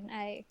DC when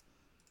I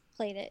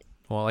played it.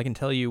 Well, I can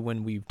tell you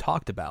when we've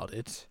talked about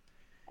it.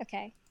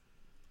 Okay.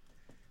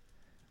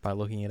 By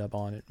looking it up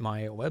on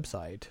my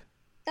website.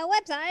 The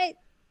website!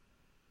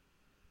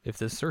 If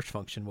this search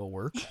function will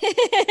work.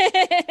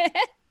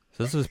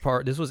 So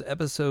this was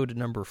episode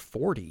number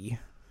 40.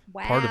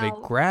 Wow. Part of a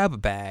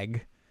grab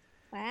bag.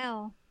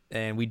 Wow.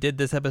 And we did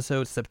this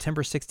episode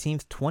September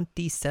 16th,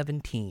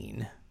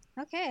 2017.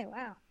 Okay,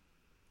 wow.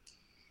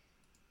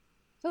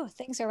 Oh,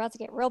 things are about to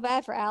get real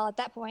bad for Al at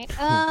that point.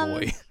 Oh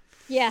boy.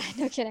 Yeah,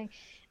 no kidding.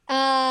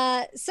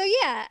 So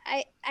yeah,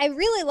 I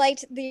really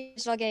liked the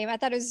original game. I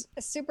thought it was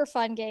a super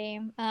fun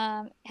game.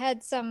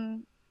 Had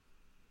some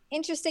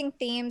interesting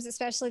themes,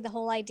 especially the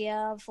whole idea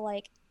of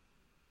like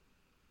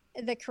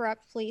the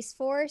corrupt police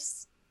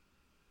force.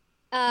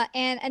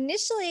 And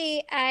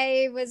initially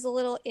I was a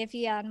little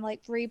iffy on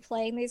like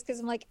replaying these because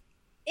I'm like,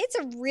 it's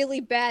a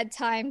really bad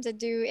time to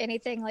do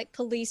anything like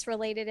police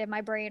related in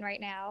my brain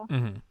right now.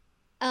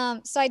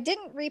 So I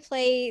didn't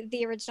replay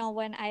the original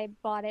when I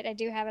bought it. I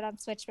do have it on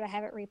Switch, but I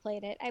haven't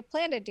replayed it. I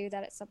plan to do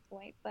that at some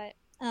point, but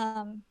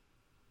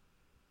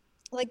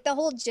like the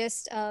whole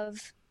gist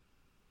of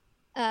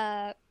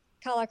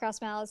Color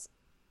Cross Malice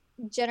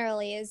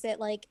generally is that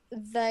like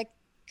the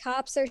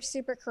cops are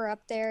super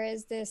corrupt. There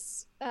is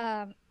this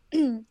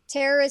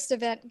terrorist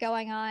event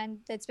going on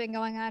that's been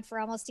going on for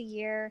almost a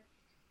year.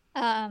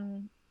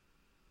 Shinjuku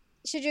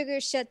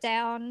shut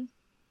down,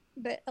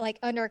 but like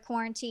under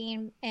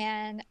quarantine,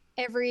 and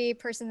every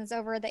person that's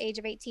over the age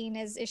of 18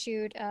 is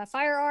issued a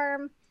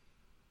firearm.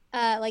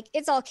 Like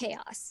it's all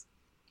chaos,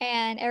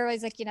 and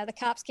everybody's like, the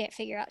cops can't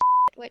figure out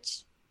shit,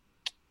 which,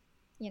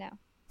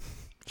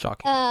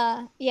 shocking.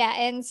 Yeah,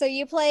 and so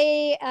you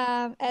play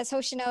as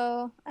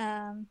Hoshino,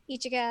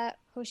 Ichiga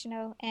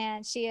Hoshino,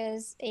 and she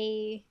is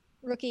a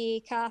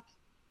rookie cop.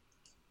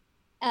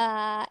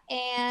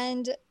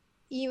 And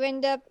you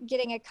end up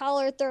getting a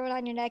collar thrown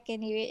on your neck,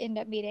 and you end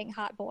up meeting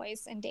hot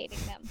boys and dating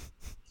them.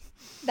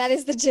 That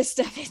is the gist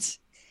of it.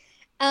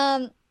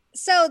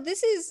 So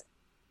this is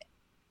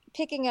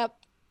picking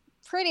up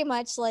pretty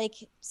much like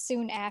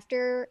soon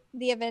after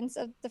the events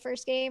of the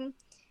first game.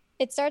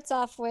 It starts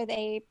off with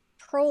a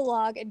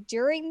prologue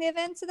during the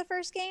events of the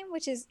first game,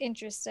 which is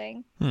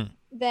interesting.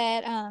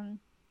 That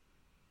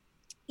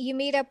you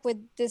meet up with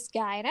this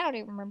guy, and I don't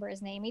even remember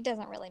his name. He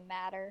doesn't really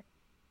matter.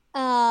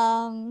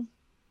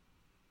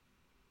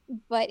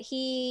 But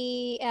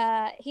he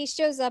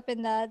shows up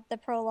in the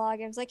prologue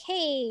and is like,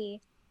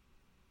 "Hey,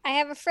 I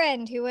have a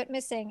friend who went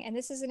missing, and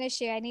this is an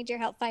issue. I need your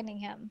help finding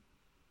him."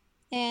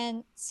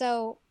 And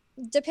so,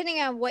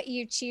 depending on what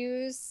you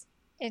choose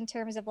in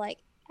terms of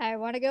like, I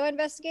want to go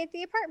investigate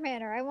the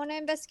apartment, or I want to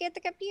investigate the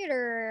computer,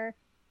 or,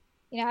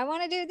 I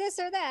want to do this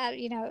or that,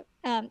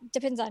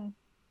 depends on,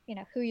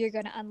 who you're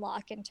going to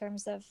unlock in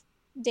terms of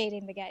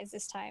dating the guys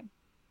this time.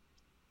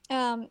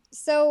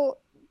 So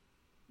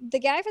the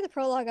guy for the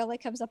prologue only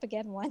comes up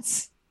again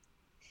once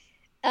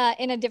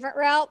in a different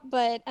route,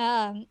 but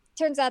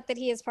turns out that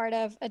he is part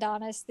of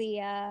Adonis,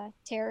 the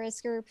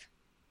terrorist group.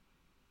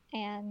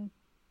 And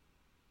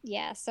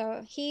yeah,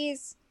 so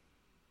he's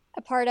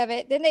a part of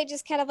it. Then they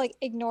just kind of like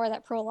ignore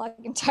that prologue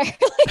entirely.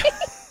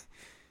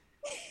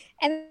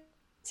 And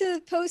to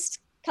post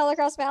Color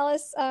Cross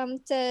Malice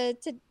to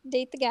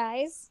date the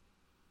guys.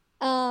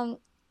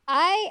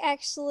 I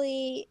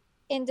actually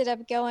ended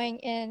up going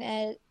in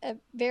a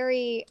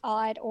very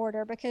odd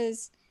order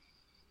because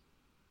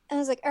I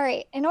was like, all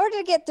right, in order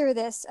to get through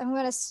this, I'm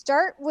going to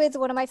start with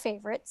one of my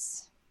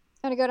favorites.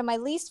 I'm going to go to my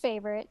least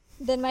favorite,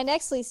 then my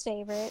next least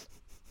favorite,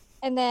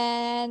 and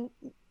then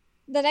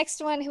the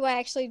next one who I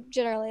actually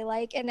generally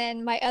like, and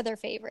then my other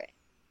favorite.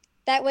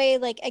 That way,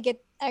 like I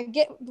get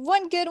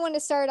one good one to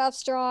start off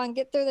strong,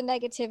 get through the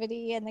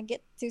negativity, and then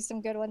get through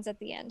some good ones at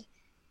the end.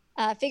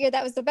 Figured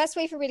that was the best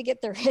way for me to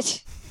get through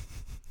it.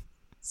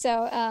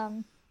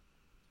 So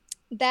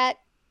that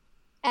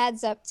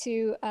adds up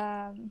to,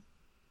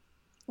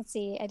 let's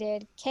see, I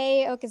did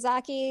Kei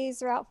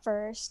Okazaki's route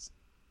first,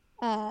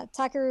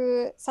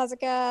 Takeru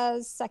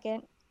Sasuka's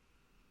second,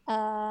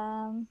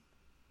 God,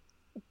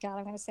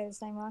 I'm going to say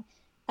this name wrong,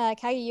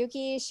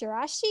 Kageyuki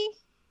Shirashi,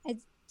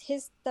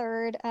 his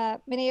third,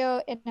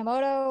 Mineo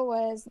Inamoto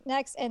was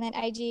next, and then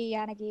IG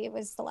Yanagi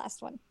was the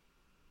last one.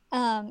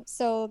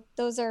 So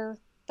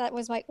that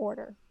was my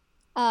order.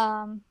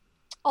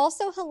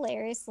 Also,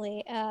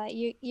 hilariously,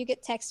 you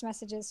get text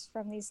messages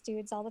from these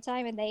dudes all the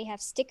time, and they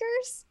have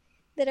stickers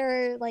that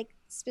are like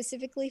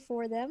specifically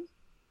for them.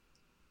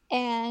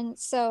 And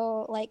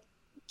so, like,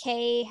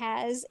 Kay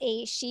has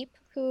a sheep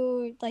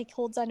who like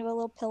holds onto a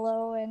little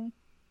pillow, and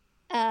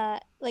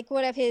like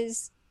one of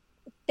his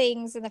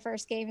things in the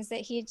first game is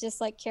that he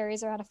just like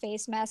carries around a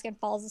face mask and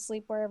falls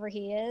asleep wherever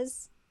he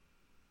is.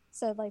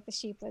 So like the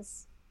sheep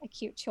was a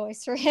cute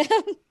choice for him.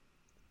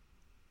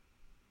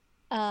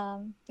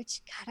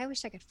 Which, God, I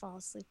wish I could fall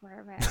asleep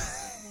wherever I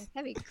was. Like,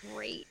 that'd be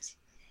great.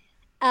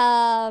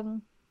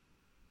 Takeru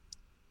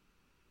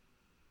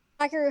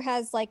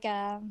has like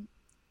a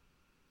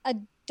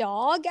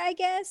dog, I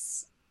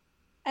guess.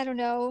 I don't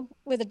know,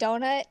 with a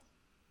donut.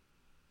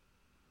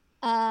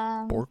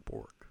 Bork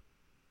bork.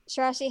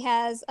 Shirashi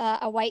has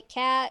a white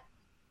cat.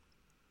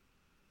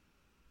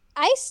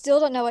 I still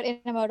don't know what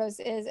Inamoto's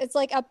is. It's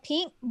like a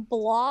pink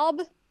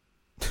blob,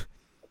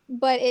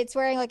 but it's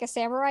wearing like a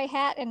samurai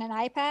hat and an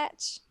eye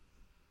patch.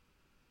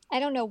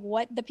 I don't know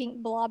what the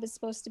pink blob is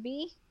supposed to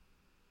be.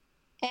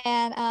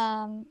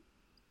 And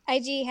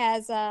IG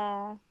has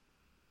a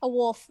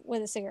wolf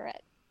with a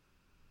cigarette.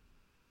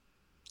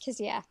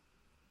 Because, yeah.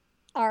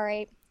 All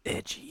right.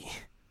 Edgy.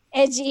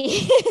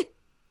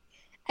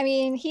 I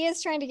mean, he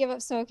is trying to give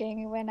up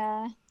smoking when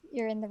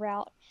you're in the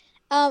route.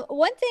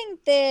 One thing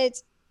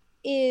that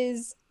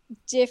is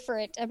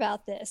different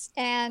about this,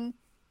 and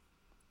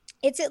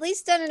it's at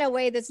least done in a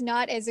way that's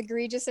not as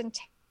egregious and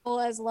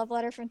terrible as Love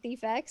Letter from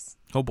Thief X.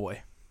 Oh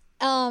boy.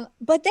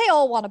 But they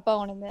all want a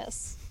bone in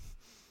this.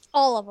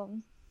 All of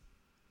them.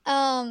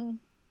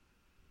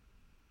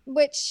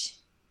 Which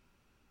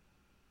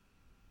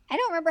I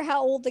don't remember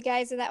how old the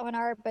guys in that one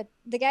are, but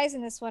the guys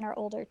in this one are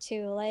older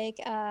too. Like,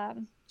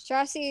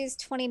 Shirasi's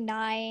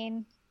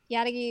 29,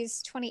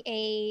 Yadagi's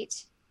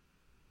 28.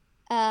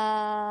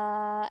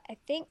 I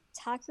think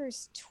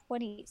Takeru's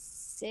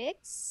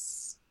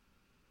 26.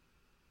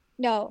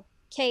 No,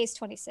 Kei's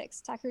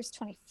 26. Takeru's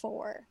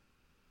 24.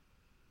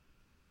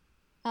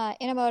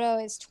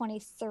 Inamoto is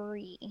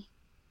 23.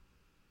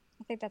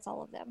 I think that's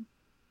all of them.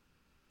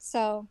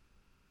 So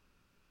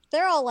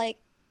they're all like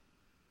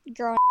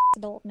grown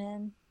adult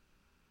men,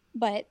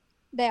 but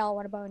they all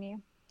want to bone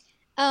you.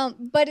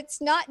 But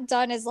it's not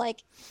done as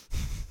like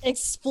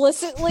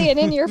explicitly and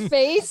in your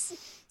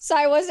face. So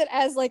I wasn't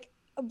as like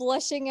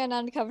blushing and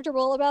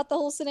uncomfortable about the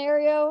whole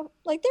scenario.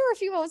 Like there were a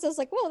few moments I was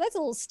like, whoa, that's a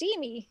little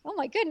steamy. Oh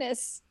my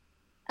goodness.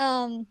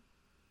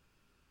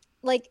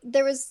 Like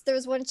there was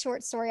one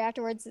short story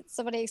afterwards that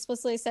somebody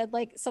explicitly said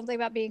like something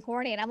about being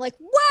horny, and I'm like,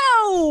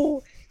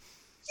 whoa,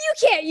 you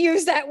can't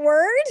use that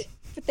word.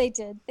 But they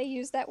did. They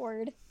used that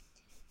word.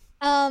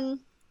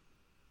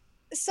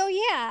 So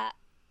yeah,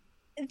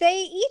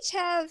 they each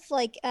have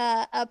like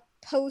a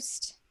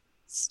post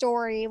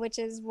story, which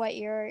is what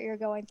you're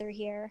going through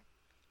here.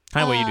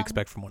 Kind of what you'd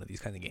expect from one of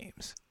these kind of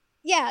games.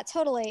 Yeah,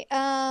 totally.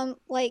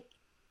 Like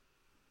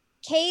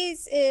Kay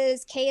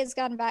has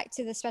gone back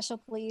to the special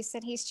police,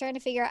 and he's trying to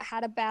figure out how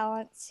to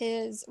balance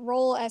his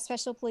role as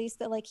special police,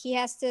 that like he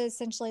has to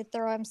essentially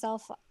throw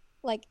himself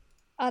like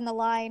on the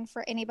line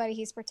for anybody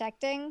he's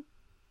protecting,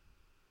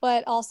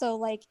 but also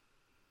like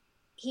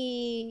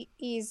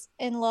he's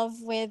in love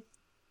with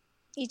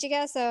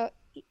Ichigo, so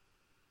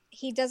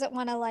he doesn't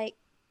want to like,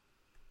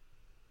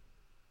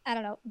 I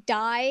don't know,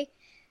 die.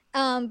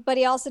 But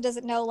he also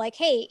doesn't know, like,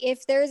 hey,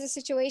 if there's a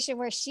situation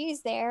where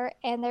she's there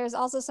and there's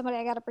also somebody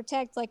I got to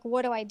protect, like,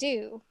 what do I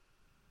do?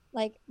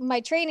 Like, my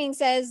training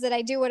says that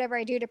I do whatever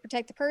I do to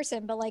protect the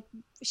person, but like,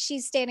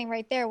 she's standing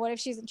right there. What if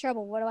she's in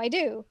trouble? What do I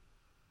do?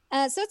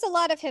 So it's a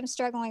lot of him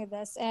struggling with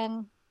this.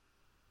 And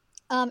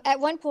at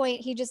one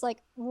point, he just like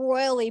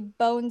royally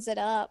bones it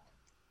up.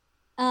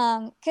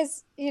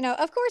 Because, you know,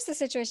 of course, the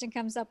situation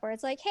comes up where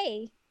it's like,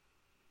 hey,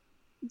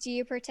 do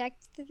you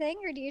protect the thing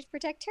or do you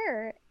protect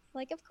her?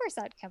 Like, of course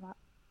that'd come up.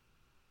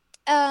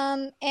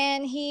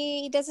 And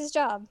he does his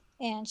job,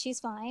 and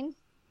she's fine,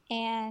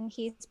 and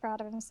he's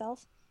proud of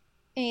himself.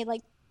 And he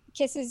like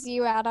kisses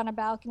you out on a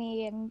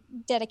balcony and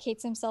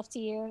dedicates himself to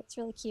you. It's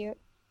really cute.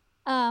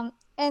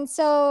 And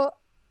so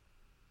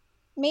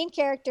main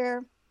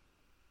character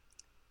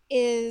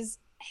is,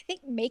 I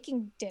think,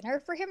 making dinner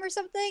for him or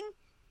something.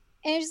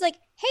 And he's like,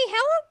 hey,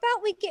 how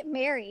about we get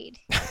married?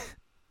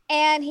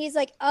 And he's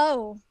like,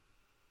 oh,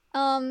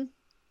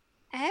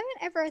 I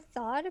haven't ever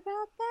thought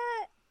about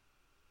that.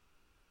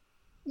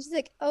 And she's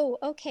like, oh,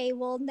 okay,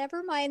 well,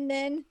 never mind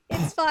then.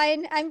 It's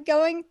fine. I'm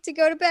going to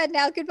go to bed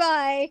now.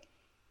 Goodbye.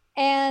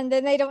 And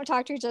then they don't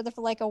talk to each other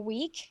for like a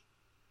week.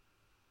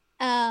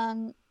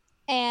 And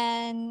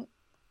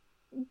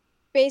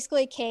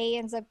basically Kay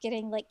ends up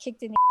getting like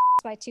kicked in the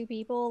ass by two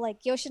people,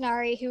 like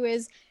Yoshinari, who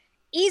is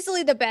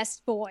easily the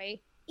best boy.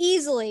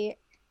 Easily.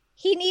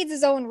 He needs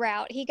his own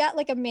route. He got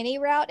like a mini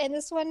route in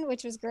this one,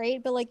 which was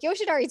great, but like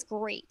Yoshinari's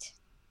great.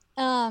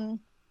 And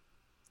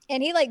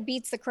he like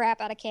beats the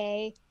crap out of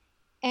Kay.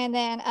 And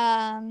then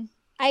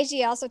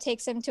IG also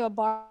takes him to a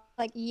bar,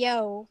 like,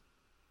 yo,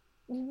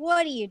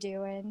 what are you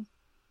doing?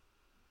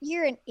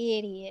 You're an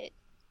idiot.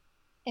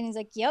 And he's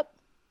like, yep,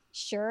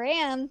 sure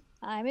am.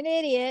 I'm an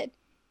idiot.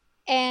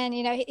 And,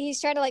 you know,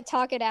 he's trying to like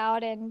talk it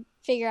out and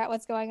figure out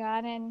what's going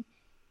on.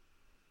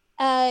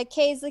 And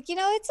Kay's like, you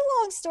know, it's a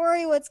long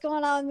story what's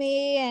going on with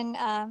me. And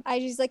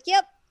IG's like,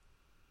 yep,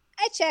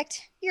 I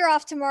checked. You're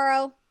off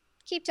tomorrow.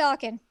 Keep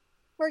talking.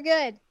 We're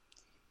good.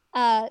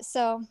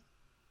 So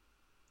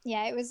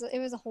yeah, it was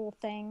a whole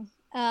thing.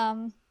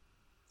 And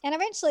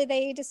eventually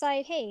they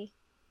decide, hey,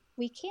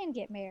 we can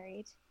get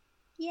married.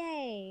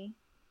 Yay.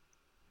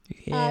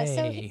 Yay.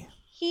 So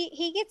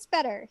he gets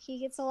better. He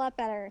gets a lot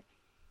better.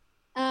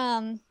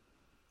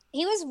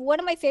 He was one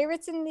of my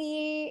favorites in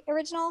the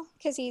original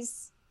because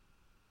he's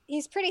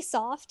pretty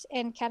soft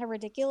and kind of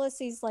ridiculous.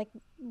 He's like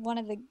one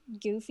of the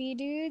goofy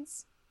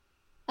dudes.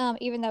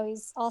 Even though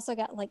he's also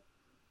got like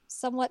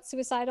somewhat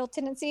suicidal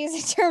tendencies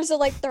in terms of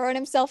like throwing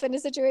himself into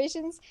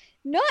situations.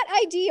 Not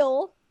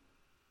ideal.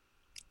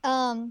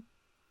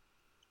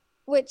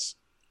 Which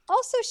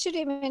also should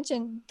be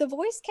mentioned, the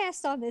voice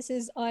cast on this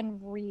is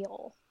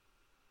unreal.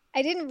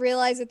 I didn't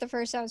realize it the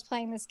first time I was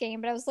playing this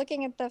game, but I was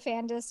looking at the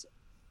Fandist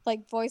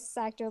like voice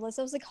actor list.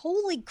 I was like,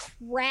 holy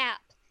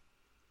crap.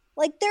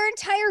 Like their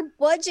entire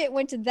budget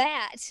went to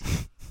that.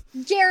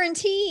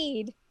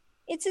 Guaranteed.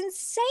 It's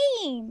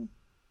insane.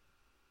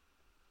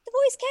 The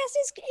voice cast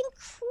is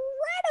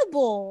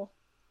incredible.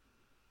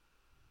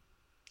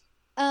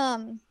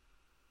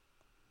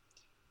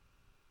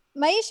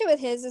 My issue with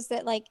his is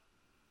that like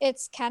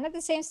it's kind of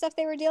the same stuff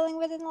they were dealing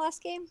with in the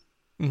last game.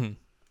 Mm-hmm.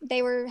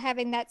 They were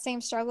having that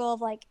same struggle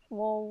of like,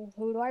 well,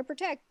 who do I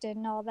protect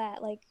and all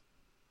that. Like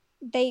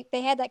they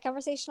had that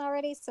conversation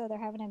already, so they're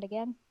having it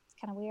again. It's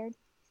kind of weird.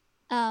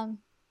 But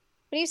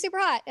he was super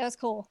hot. It was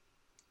cool.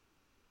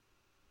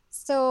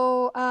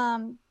 So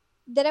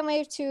then I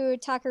moved to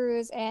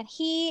Takaru's, and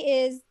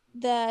he is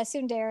the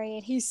tsundere,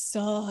 and he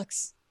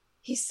sucks.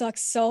 He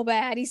sucks so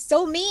bad. He's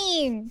so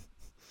mean.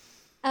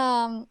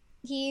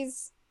 He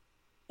is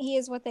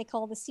what they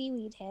call the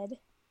seaweed head.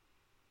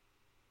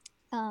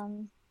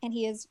 And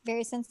he is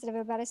very sensitive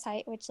about his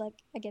height, which like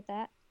I get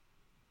that.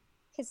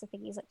 Because I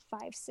think he's like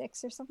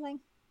 5'6" or something.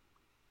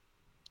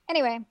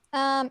 Anyway,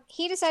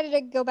 he decided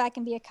to go back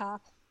and be a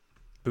cop.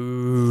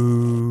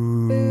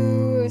 Boo.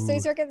 Boo. So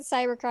he's working at the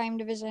cybercrime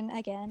division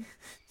again.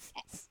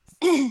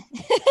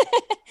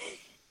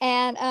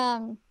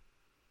 And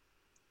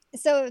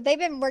so they've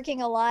been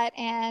working a lot,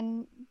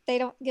 and they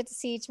don't get to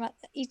see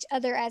each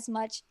other as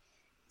much.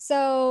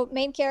 So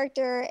main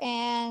character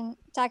and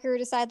Takaru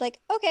decide like,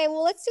 okay,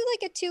 well, let's do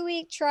like a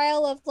 2-week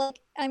trial of like,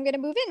 I'm going to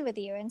move in with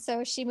you. And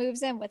so she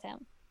moves in with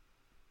him.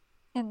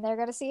 And they're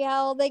going to see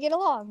how they get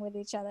along with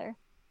each other.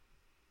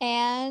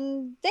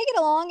 And they get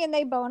along and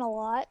they bone a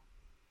lot.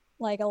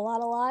 Like a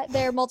lot.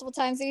 There are multiple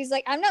times that he's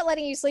like, I'm not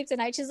letting you sleep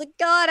tonight. She's like,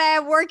 God, I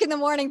have work in the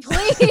morning,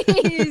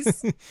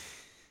 please.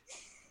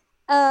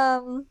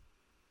 And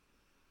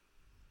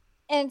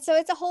And so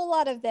it's a whole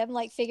lot of them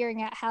like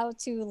figuring out how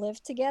to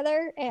live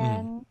together,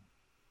 Mm.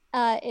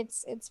 and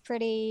it's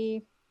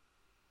pretty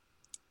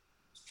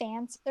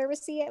fan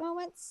servicey at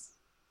moments.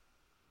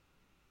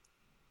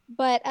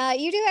 But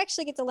you do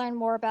actually get to learn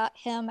more about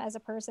him as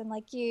a person.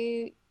 Like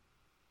he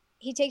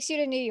takes you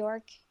to New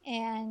York,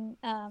 and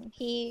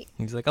he.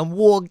 He's like, I'm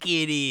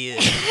walking here.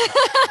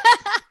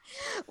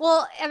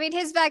 Well, I mean,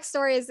 his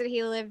backstory is that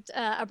he lived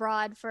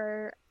abroad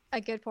for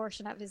a good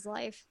portion of his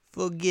life.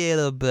 Forget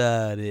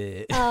about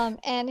it.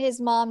 And his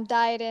mom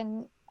died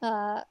in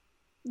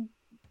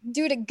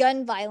due to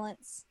gun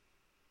violence,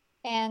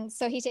 and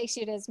so he takes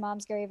you to his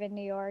mom's grave in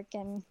New York,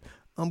 and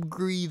I'm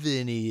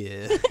grieving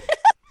here.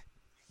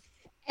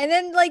 and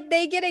then like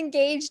they get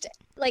engaged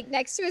like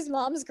next to his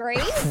mom's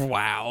grave.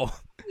 Wow.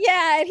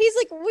 Yeah, and he's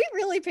like, we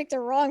really picked a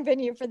wrong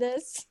venue for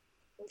this.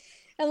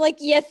 I'm like,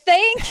 you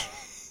think?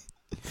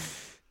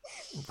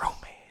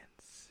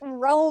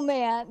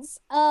 Romance.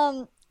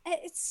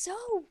 It's so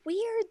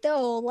weird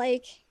though.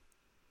 Like,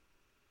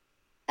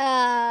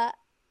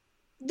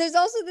 there's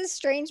also this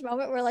strange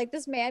moment where like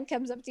this man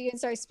comes up to you and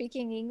starts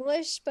speaking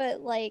English, but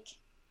like,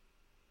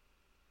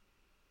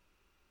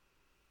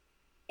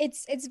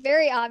 it's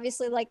very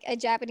obviously like a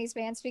Japanese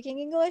man speaking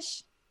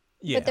English.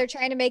 Yeah. But they're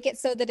trying to make it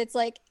so that it's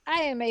like,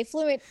 I am a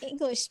fluent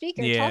English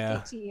speaker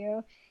talking to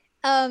you.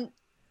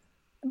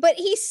 But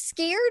he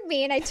scared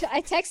me, and I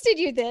texted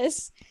you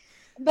this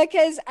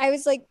because I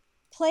was like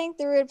playing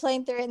through it,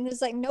 and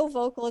there's like no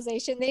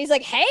vocalization. Then he's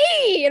like,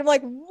 hey! And I'm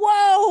like,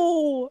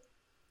 whoa!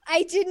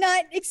 I did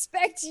not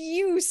expect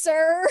you,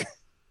 sir.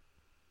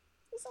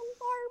 It's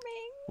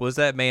alarming. Was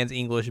that man's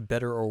English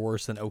better or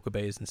worse than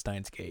Okabe's and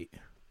Steins Gate?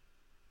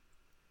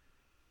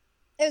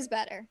 It was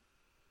better.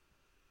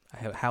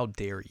 How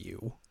dare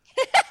you?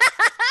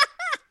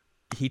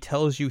 He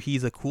tells you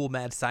he's a cool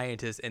mad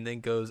scientist and then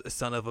goes,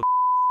 son of a.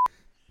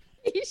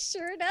 He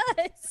sure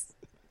does.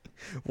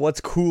 What's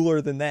cooler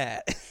than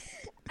that?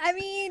 I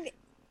mean,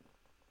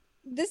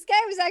 this guy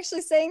was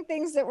actually saying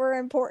things that were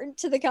important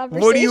to the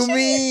conversation. What do you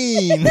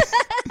mean?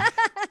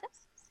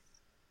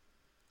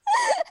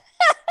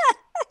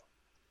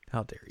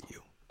 How dare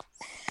you?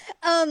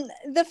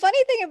 The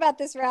funny thing about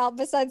this route,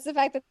 besides the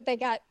fact that they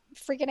got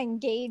freaking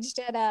engaged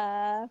at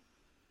a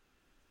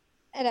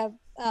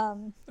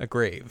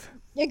grave.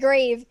 A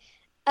grave,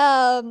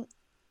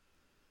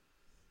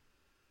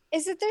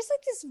 is that there's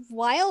like this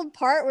wild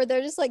part where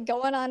they're just like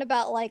going on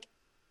about like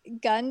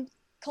gun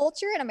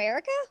culture in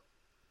America.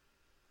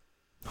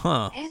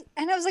 Huh.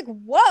 And I was like,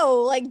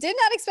 whoa, like did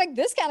not expect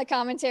this kind of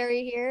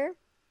commentary here.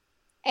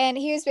 And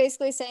he was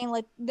basically saying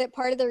like that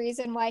part of the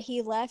reason why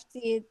he left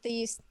the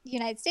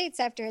United States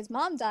after his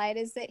mom died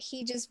is that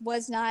he just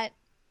was not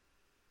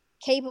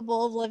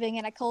capable of living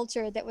in a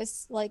culture that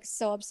was like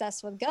so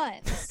obsessed with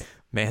guns.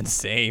 Man,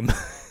 same.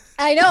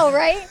 I know,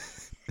 right?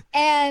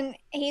 And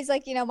he's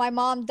like, you know, my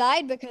mom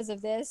died because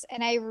of this,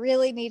 and I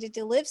really needed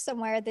to live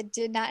somewhere that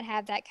did not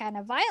have that kind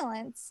of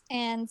violence.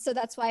 And so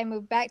that's why I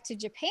moved back to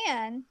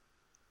Japan.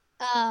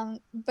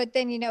 But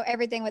then, you know,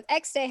 everything with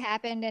X-Day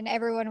happened and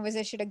everyone was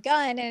issued a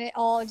gun, and it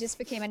all just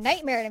became a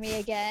nightmare to me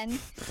again.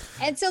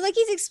 And so like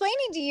he's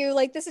explaining to you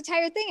like this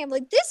entire thing. I'm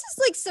like, this is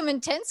like some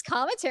intense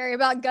commentary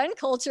about gun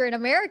culture in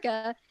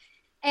America.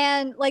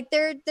 And like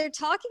they're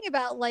talking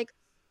about like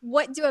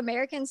what do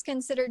Americans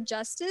consider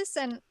justice,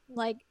 and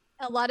like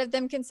a lot of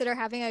them consider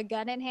having a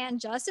gun in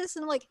hand justice.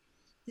 And I'm like,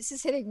 this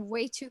is hitting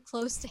way too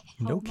close to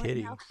home. No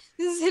kidding. Right now.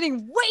 This is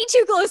hitting way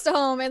too close to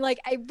home. And like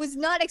I was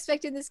not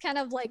expecting this kind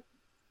of like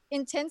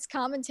intense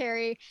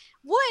commentary,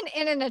 one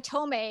in an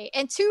Otome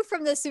and two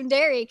from the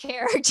Tsundere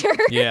character.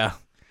 Yeah.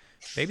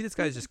 Maybe this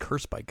guy's just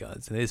cursed by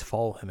guns and they just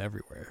follow him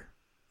everywhere.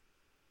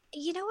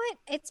 You know what?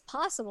 It's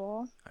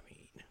possible. I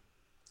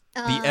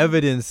mean, the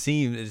evidence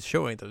is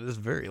showing that it's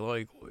very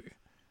likely.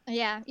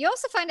 Yeah. You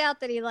also find out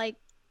that he like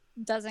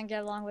doesn't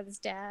get along with his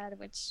dad,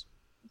 which is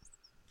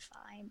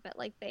fine, but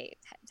like they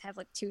have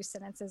like two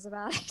sentences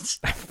about it.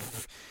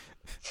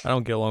 I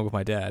don't get along with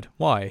my dad.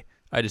 Why?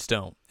 I just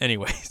don't.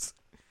 Anyways.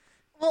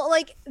 Well,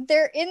 like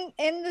they're in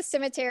the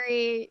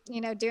cemetery,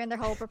 you know, doing their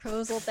whole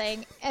proposal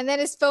thing, and then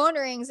his phone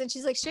rings, and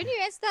she's like, "Shouldn't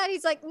you answer that?"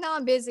 He's like, "No,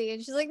 I'm busy."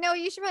 And she's like, "No,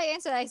 you should probably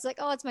answer that." He's like,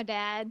 "Oh, it's my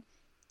dad,"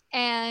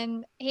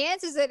 and he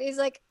answers it. He's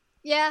like,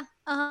 "Yeah,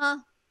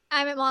 I'm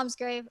at mom's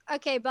grave.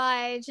 Okay,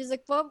 bye." And she's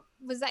like, "Well,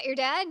 was that your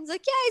dad?" And he's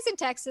like, "Yeah, he's in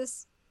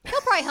Texas. He'll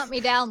probably hunt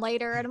me down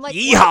later." And I'm like,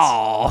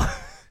 "Yeehaw!"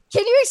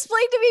 Can you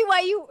explain to me why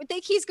you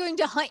think he's going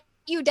to hunt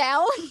you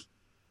down?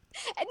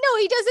 And no,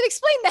 he doesn't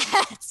explain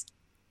that.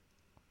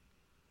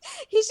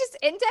 He's just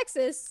in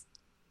Texas.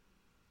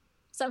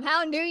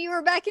 Somehow knew you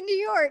were back in New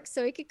York,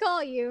 so he could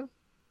call you.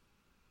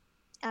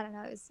 I don't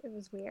know. It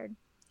was weird.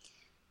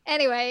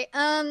 Anyway,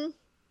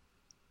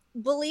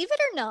 believe it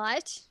or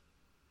not,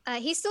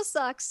 he still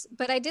sucks,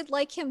 but I did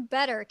like him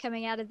better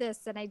coming out of this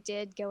than I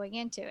did going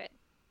into it.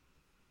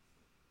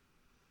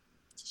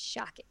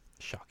 Shocking.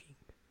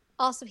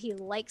 Also, he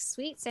likes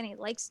sweets and he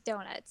likes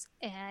donuts,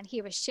 and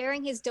he was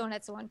sharing his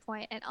donuts at one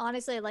point. And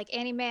honestly, like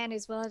any man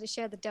who's willing to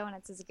share the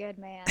donuts is a good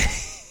man.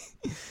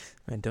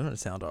 Man,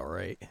 donuts sound all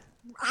right.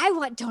 I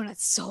want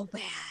donuts so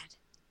bad.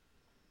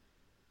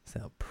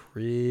 Sound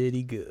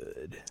pretty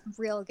good.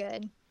 Real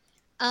good.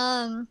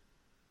 And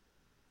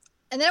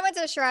then I went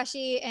to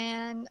Shirashi,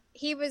 and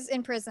he was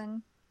in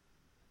prison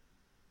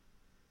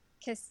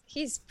because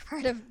he's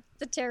part of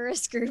the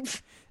terrorist group.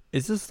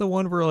 Is this the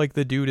one where like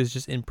the dude is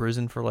just in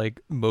prison for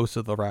like most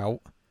of the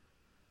route?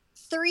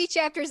 3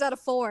 chapters out of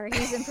 4,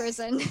 he's in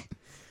prison.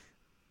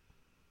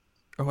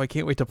 Oh, I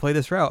can't wait to play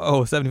this route.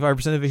 Oh,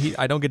 75% of it,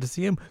 I don't get to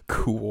see him?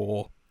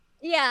 Cool.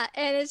 Yeah,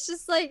 and it's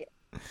just like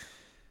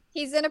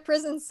he's in a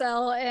prison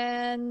cell,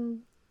 and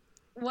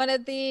one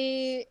of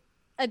the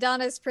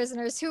Adonis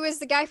prisoners, who is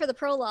the guy for the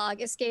prologue,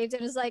 escaped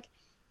and was like,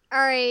 all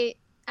right,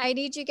 I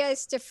need you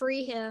guys to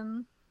free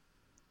him,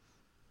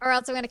 or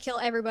else I'm going to kill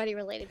everybody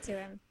related to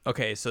him.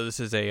 Okay, so this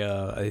is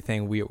a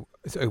thing we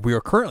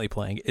are currently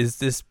playing. Is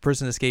this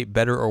prison escape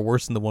better or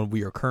worse than the one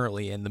we are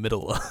currently in the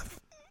middle of?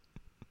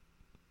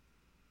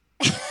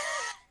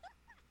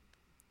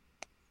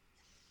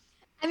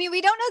 I mean,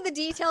 we don't know the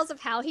details of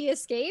how he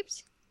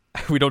escaped.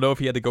 We don't know if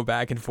he had to go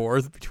back and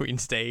forth between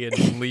stay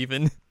and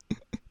leaving.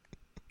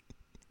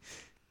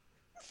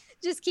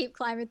 Just keep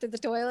climbing through the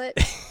toilet.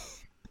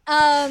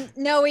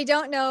 No, we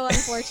don't know,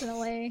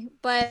 unfortunately.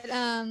 But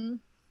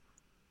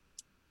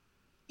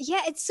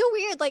yeah, it's so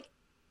weird. Like,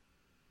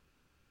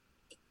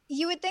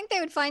 you would think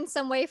they would find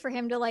some way for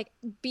him to like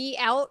be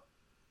out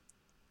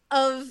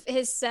of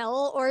his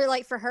cell, or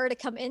like for her to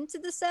come into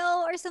the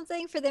cell or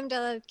something for them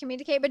to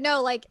communicate. But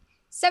no, like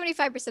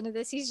 75% of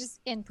this, he's just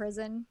in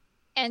prison.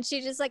 And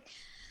she just like,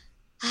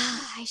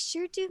 I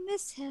sure do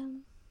miss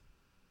him.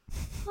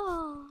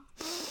 Oh.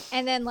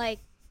 And then like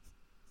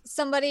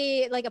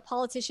somebody, like a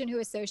politician who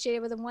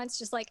associated with him once,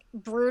 just like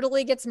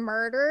brutally gets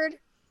murdered.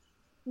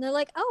 And they're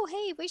like, oh,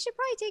 hey, we should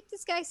probably take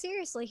this guy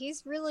seriously.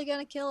 He's really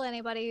gonna kill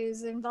anybody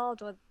who's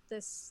involved with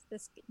this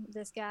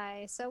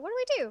guy. So what do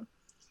we do?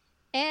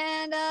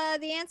 And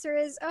the answer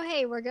is, oh,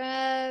 hey, we're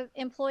gonna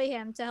employ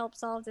him to help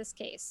solve this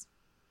case.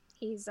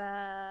 He's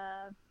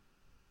a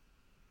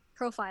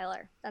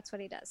profiler. That's what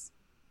he does.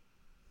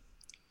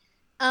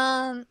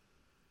 So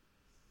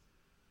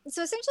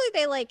essentially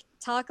they like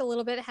talk a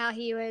little bit how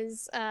he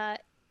was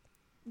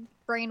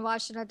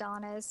brainwashed in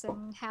Adonis,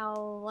 and how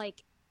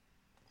like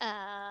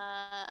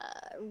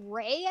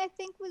Ray, I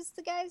think was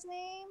the guy's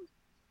name,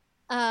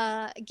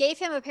 gave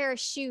him a pair of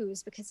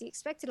shoes because he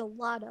expected a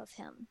lot of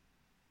him.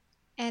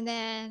 And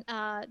then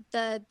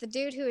the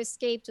dude who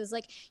escaped was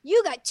like,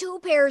 you got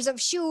 2 pairs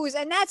of shoes,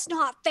 and that's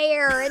not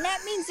fair, and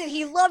that means that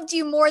he loved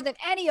you more than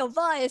any of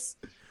us.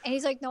 And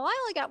he's like, no, I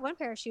only got 1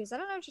 pair of shoes. I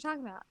don't know what you're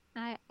talking about.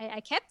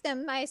 I kept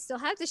them. I still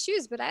have the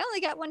shoes, but I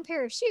only got 1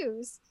 pair of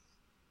shoes.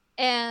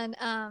 And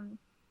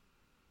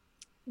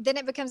then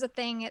it becomes a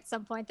thing at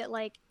some point that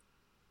like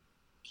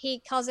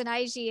he calls in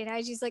IG, and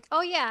IG's like,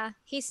 oh yeah,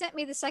 he sent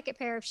me the 2nd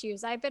pair of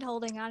shoes. I've been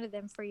holding on to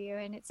them for you.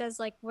 And it says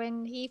like,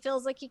 when he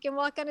feels like he can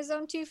walk on his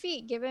own 2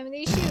 feet, give him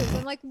these shoes.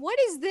 I'm like, what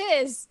is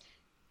this?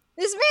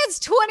 This man's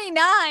 29.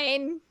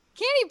 Can't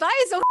he buy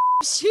his own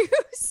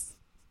shoes?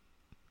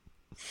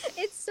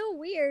 It's so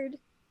weird.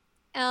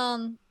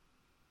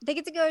 They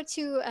get to go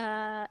to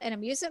an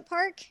amusement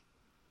park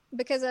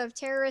because of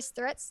terrorist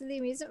threats to the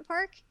amusement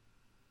park.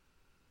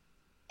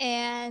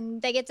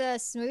 And they get to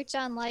smooch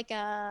on like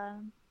a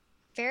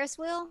Ferris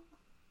wheel.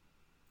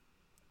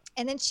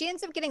 And then she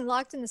ends up getting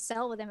locked in the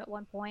cell with him at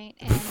one point,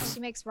 and she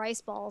makes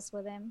rice balls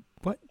with him.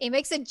 What? He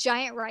makes a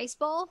giant rice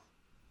ball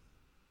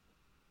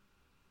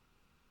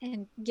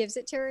and gives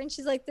it to her, and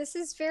she's like, this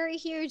is very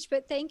huge,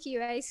 but thank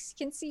you. I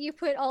can see you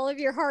put all of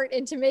your heart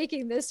into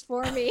making this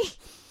for me.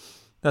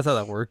 That's how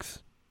that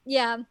works.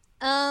 Yeah.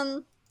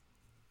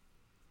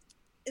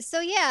 So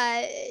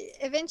yeah,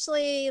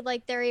 eventually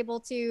like they're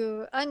able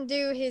to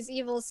undo his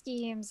evil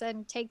schemes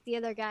and take the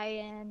other guy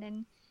in.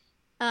 And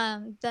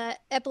the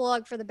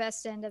epilogue for the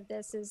best end of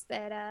this is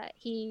that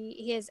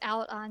he is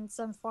out on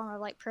some form of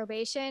like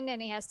probation,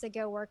 and he has to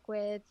go work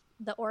with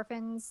the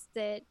orphans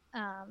that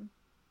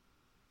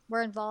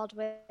were involved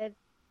with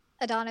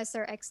Adonis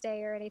or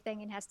X-Day or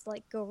anything, and has to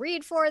like go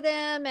read for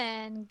them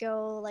and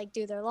go like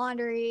do their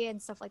laundry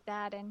and stuff like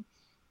that. And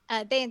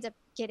they end up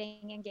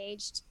getting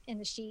engaged in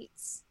the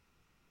sheets.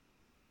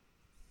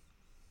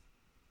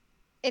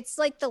 It's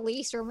like the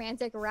least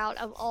romantic route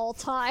of all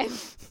time.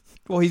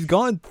 Well, he's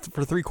gone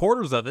for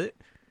 3/4 of it.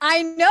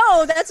 I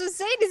know. That's what I'm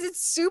saying, is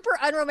it's super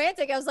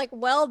unromantic. I was like,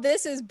 well,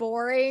 this is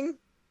boring.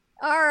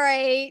 All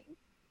right.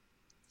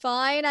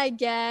 Fine, I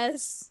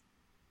guess.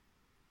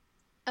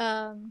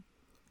 Do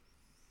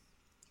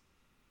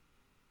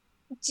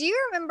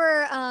you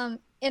remember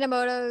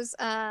Inamoto's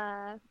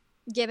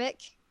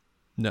gimmick?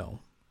 No.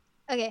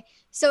 Okay.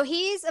 So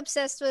he's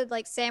obsessed with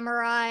like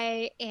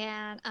samurai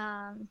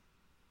and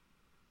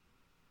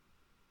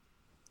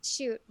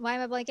shoot, why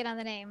am I blanking on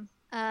the name?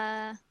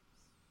 The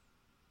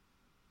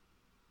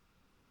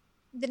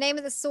name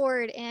of the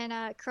sword in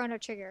Chrono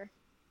Trigger.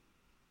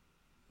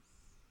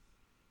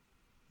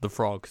 The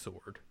frog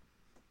sword.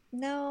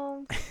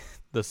 No.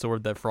 The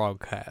sword that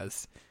Frog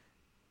has.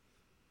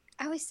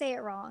 I always say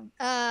it wrong.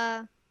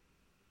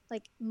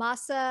 Like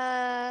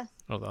Masa.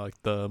 Oh, like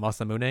the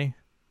Masamune?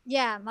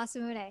 Yeah,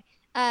 Masamune.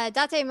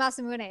 Date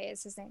Masamune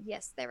is his name.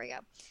 Yes, there we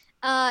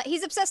go.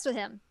 He's obsessed with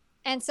him.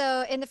 And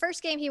so in the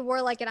first game, he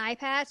wore like an eye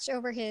patch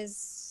over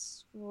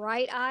his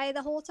right eye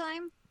the whole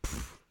time.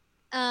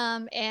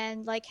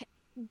 And like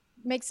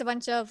makes a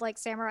bunch of like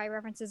samurai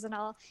references and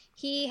all.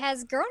 He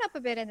has grown up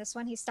a bit in this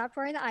one. He stopped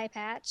wearing the eye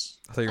patch.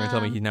 I thought you were gonna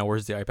tell me he now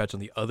wears the eye patch on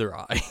the other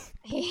eye.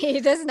 He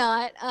does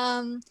not.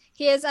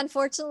 He has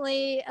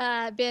unfortunately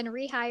been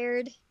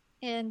rehired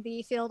in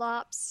the field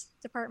ops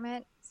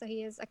department, so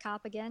he is a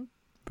cop again.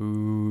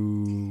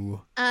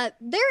 Boo.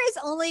 There is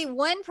only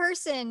one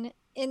person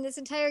in this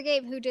entire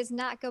game who does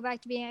not go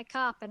back to being a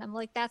cop, and I'm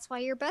like, that's why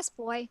you're best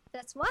boy.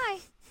 That's why.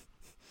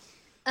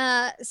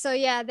 So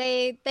yeah,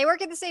 they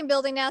work in the same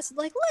building now. So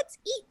like, let's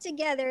eat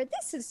together.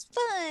 This is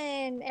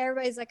fun.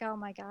 Everybody's like, oh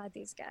my god,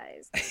 these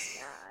guys.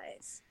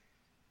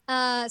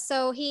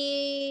 So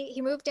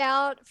he moved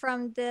out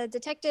from the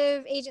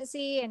detective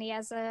agency, and he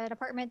has an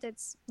apartment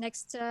that's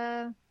next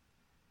to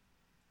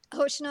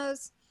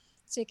Hoshino's,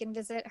 so he can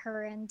visit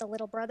her and the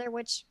little brother.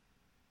 Which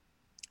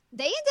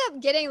they end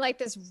up getting like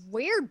this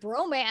weird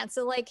bromance.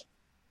 So like,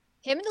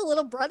 him and the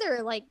little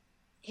brother like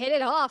hit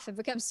it off and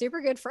become super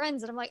good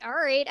friends. And I'm like, all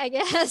right, I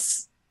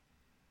guess.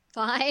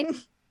 Fine.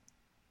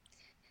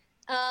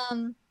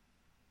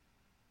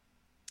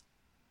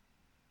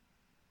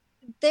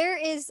 There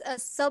is a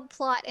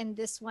subplot in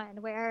this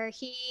one where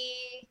he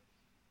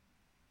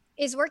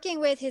is working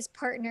with his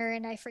partner,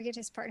 and I forget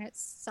his partner.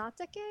 It's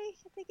Satake, I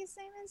think his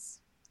name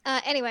is.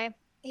 Anyway,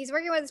 he's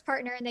working with his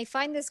partner, and they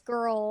find this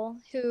girl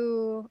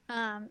who,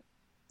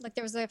 like,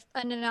 there was an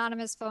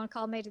anonymous phone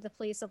call made to the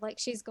police of like,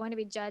 she's going to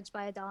be judged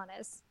by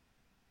Adonis.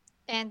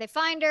 And they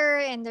find her,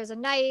 and there's a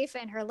knife,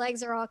 and her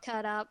legs are all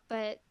cut up,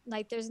 but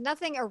like there's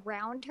nothing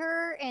around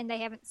her, and they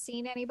haven't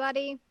seen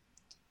anybody.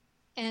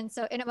 And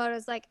so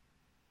Inamoto's like,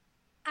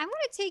 I'm gonna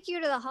take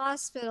you to the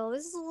hospital.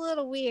 This is a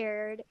little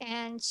weird.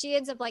 And she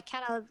ends up like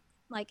kind of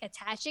like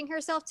attaching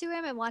herself to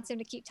him and wants him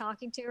to keep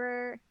talking to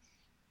her.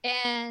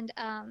 And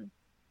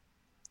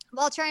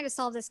while trying to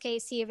solve this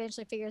case, he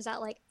eventually figures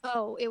out like,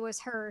 oh, it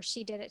was her.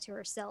 She did it to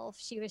herself.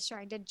 She was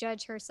trying to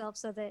judge herself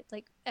so that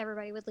like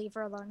everybody would leave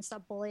her alone and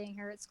stop bullying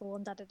her at school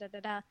and da da da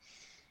da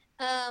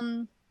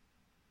da.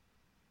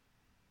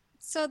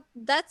 So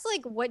that's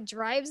like what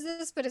drives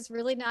this, but it's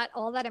really not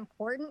all that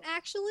important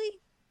actually.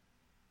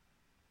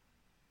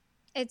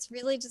 It's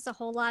really just a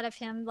whole lot of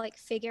him like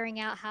figuring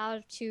out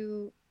how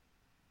to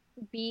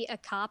be a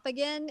cop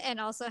again, and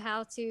also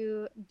how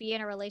to be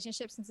in a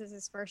relationship since it's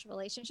his first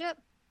relationship.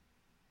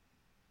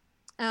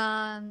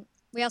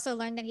 We also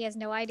learned that he has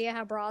no idea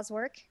how bras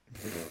work.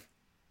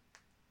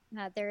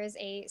 There is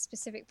a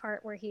specific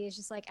part where he is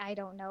just like, I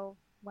don't know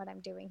what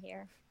I'm doing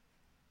here,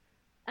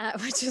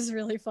 which is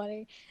really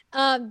funny.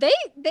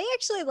 They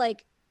actually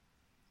like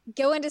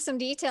go into some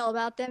detail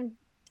about them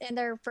in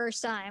their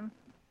first time.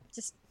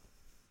 Just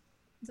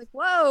it's like,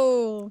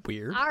 whoa,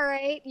 Weird. all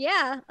right,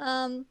 yeah.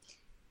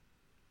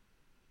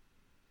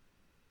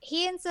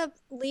 He ends up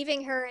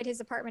leaving her at his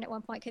apartment at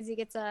one point because he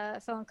gets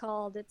a phone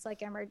call that's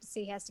like an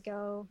emergency, he has to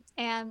go.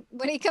 And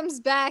when he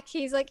comes back,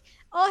 he's like,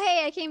 oh,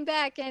 hey, I came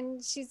back.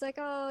 And she's like,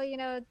 oh, you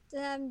know,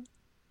 I'm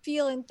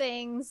feeling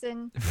things.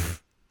 And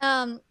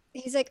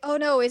he's like, oh,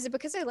 no, is it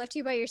because I left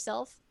you by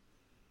yourself?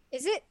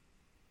 Is it?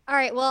 All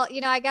right, well,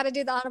 you know, I got to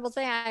do the honorable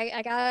thing.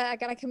 I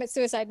gotta commit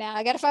suicide now.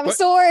 I got to find my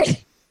sword.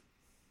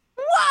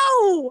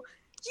 Whoa!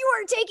 You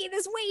are taking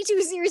this way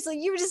too seriously.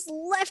 You just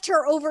left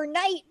her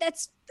overnight.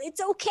 It's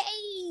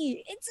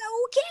okay. It's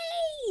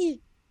okay.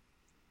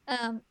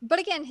 But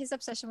again, his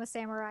obsession with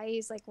samurai,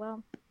 he's like,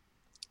 well,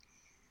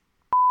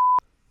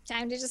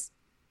 time to just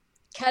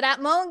cut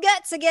out my own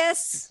guts, I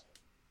guess.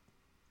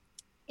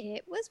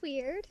 It was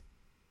weird.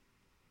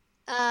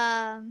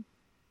 Get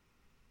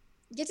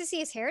to see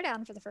his hair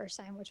down for the first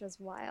time, which was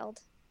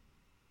wild.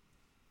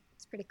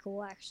 It's pretty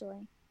cool,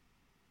 actually.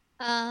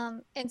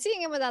 And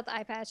seeing him without the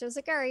eye patch, I was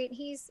like, all right,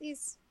 he's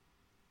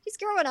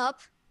growing up.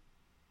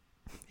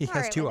 He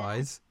has two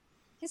eyes.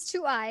 His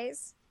two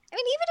eyes. I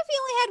mean, even if he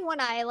only had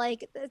one eye,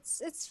 like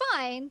it's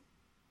fine.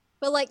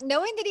 But like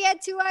knowing that he had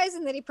two eyes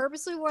and that he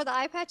purposely wore the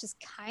eye patch is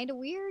kind of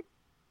weird.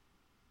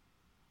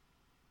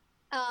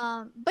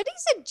 But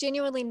he's a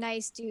genuinely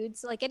nice dude,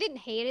 so like I didn't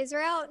hate his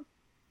route.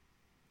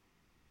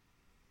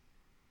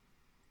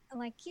 And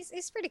like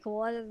he's pretty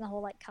cool, other than the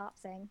whole like cop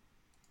thing.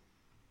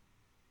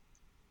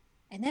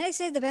 And then I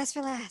saved the best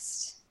for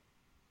last.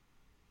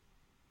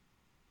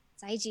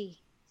 Saiji.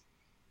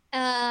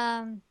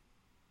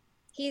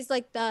 He's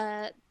like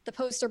the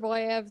poster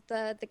boy of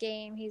the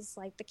game. He's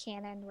like the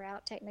canon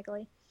route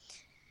technically.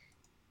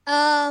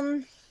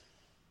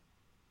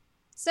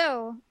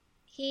 So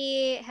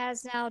he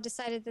has now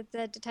decided that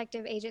the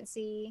detective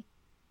agency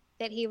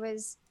that he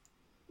was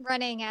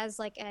running as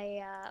like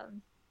a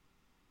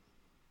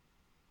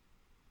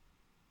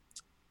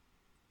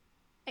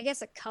I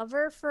guess a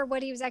cover for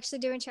what he was actually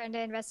doing, trying to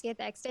investigate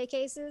the X-Day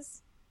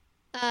cases.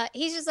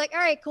 He's just like, all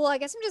right, cool. I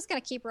guess I'm just going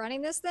to keep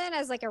running this then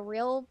as like a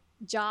real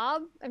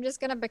job. I'm just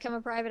going to become a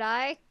private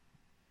eye.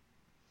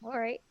 All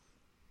right.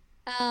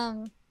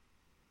 And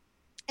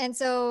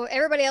so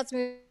everybody else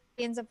moving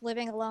he ends up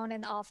living alone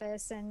in the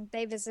office, and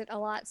they visit a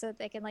lot so that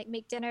they can like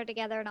make dinner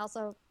together and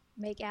also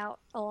make out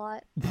a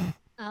lot,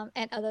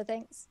 and other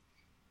things.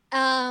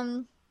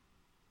 Um,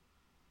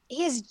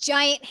 he has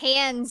giant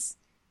hands.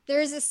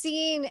 There's a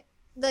scene,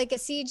 like a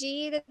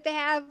CG that they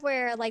have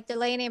where like they're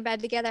laying in bed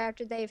together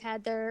after they've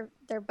had their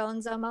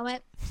bone zone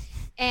moment,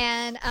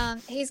 and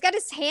he's got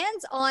his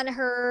hands on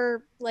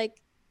her like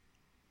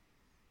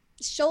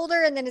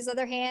shoulder, and then his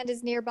other hand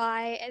is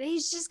nearby, and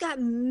he's just got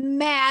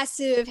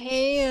massive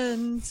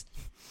hands.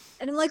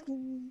 And I'm like,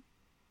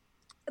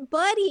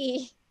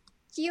 buddy,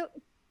 you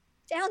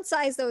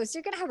downsize those.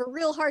 You're gonna have a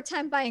real hard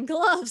time buying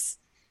gloves.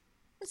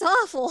 It's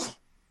awful.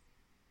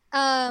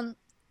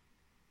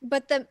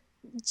 But the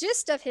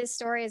gist of his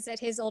story is that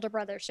his older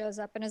brother shows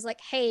up and is like,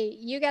 hey,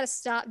 you got to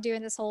stop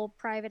doing this whole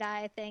private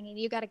eye thing, and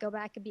you got to go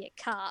back and be a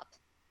cop.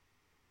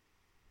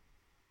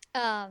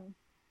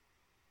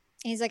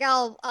 He's like,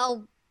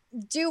 I'll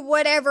do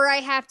whatever I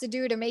have to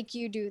do to make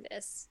you do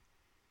this.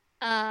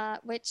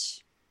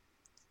 Which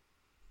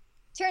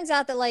turns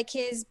out that like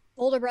his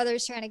older brother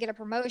is trying to get a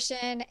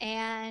promotion,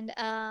 and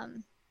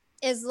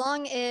as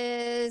long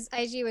as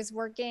IG was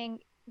working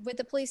with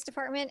the police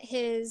department,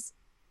 his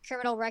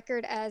criminal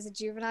record as a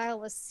juvenile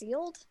was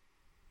sealed.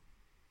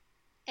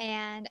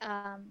 And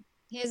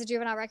he has a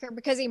juvenile record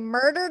because he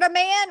murdered a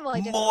man.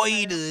 Well,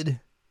 he didn't.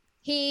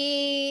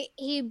 He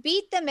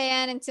beat the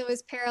man until he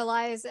was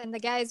paralyzed, and the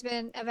guy's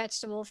been a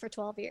vegetable for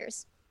 12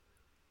 years.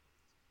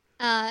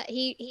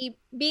 He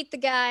beat the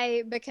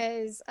guy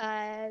because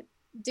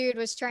dude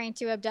was trying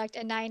to abduct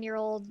a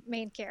 9-year-old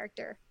main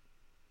character,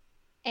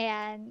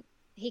 and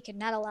he could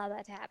not allow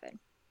that to happen.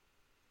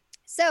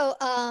 So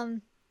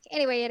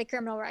anyway, he had a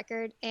criminal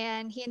record,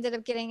 and he ended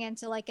up getting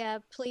into like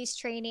a police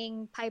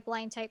training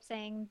pipeline type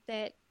thing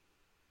that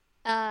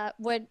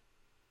would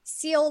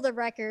seal the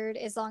record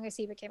as long as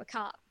he became a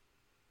cop,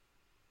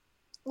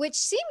 which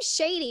seems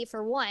shady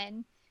for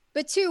one,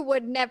 but two,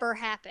 would never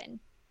happen.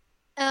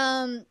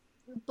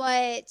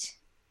 But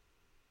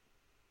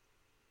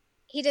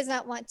he does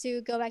not want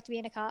to go back to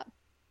being a cop.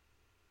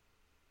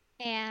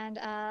 And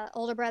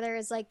older brother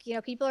is like, you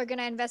know, people are going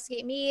to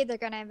investigate me. They're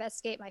going to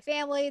investigate my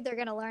family. They're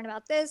going to learn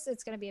about this.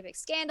 It's going to be a big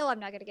scandal. I'm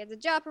not going to get the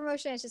job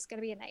promotion. It's just going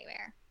to be a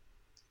nightmare.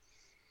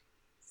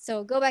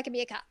 So go back and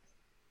be a cop.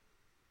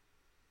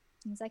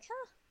 And he's like,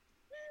 huh,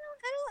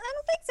 I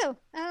don't think so.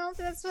 I don't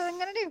think that's what I'm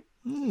going to do.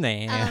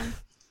 Nah.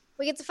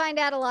 We get to find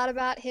out a lot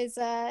about his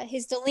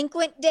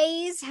delinquent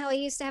days, how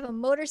he used to have a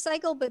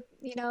motorcycle, but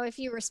you know, if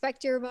you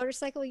respect your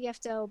motorcycle, you have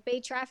to obey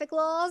traffic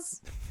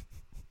laws.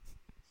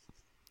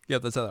 Yeah,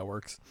 that's how that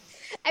works.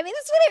 I mean,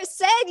 that's what it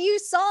said. You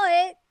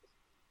saw it.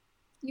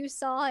 You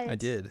saw it. I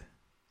did.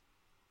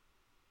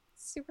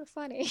 Super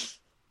funny.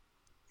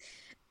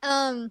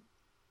 And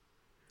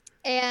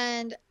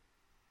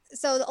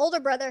so the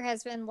older brother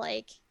has been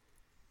like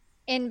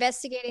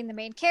investigating the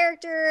main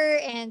character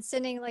and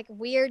sending like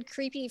weird,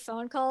 creepy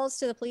phone calls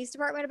to the police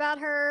department about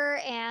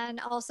her, and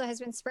also has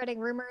been spreading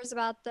rumors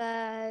about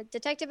the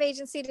detective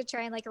agency to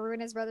try and like ruin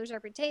his brother's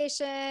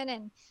reputation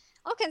and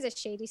all kinds of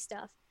shady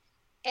stuff.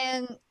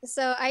 And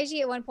so IG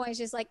at one point is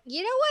just like,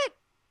 you know what?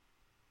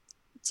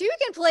 Two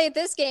can play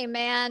this game,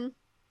 man.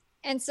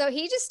 And so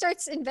he just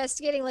starts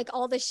investigating like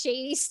all the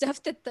shady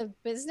stuff that the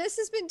business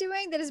has been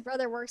doing that his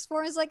brother works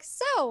for. And is like,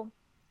 so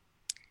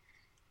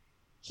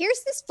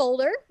here's this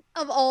folder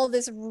of all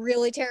this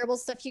really terrible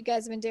stuff you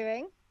guys have been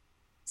doing.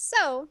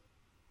 So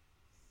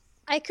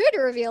I could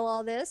reveal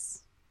all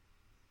this,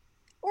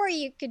 or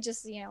you could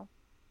just, you know,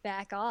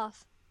 back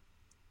off.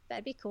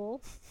 That'd be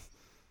cool.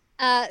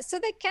 So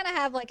they kind of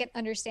have like an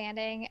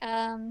understanding.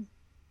 And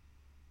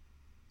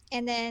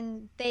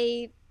then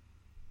the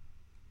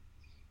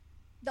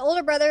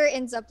older brother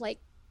ends up like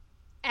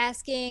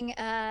asking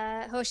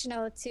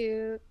Hoshino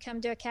to come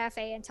to a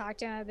cafe and talk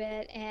to him a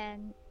bit.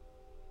 And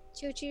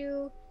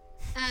Choo-Choo,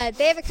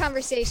 they have a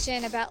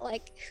conversation about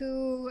like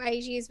who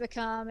IG's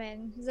become.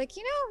 And he's like,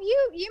 you know,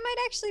 you might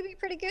actually be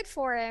pretty good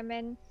for him.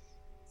 And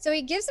so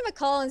he gives him a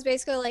call and is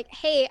basically like,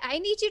 hey, I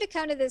need you to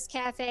come to this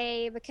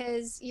cafe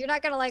because you're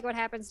not going to like what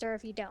happens to her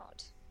if you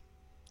don't.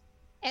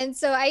 And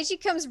so IG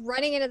comes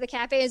running into the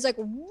cafe and is like,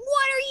 what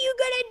are you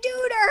going to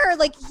do to her?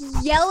 Like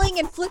yelling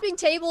and flipping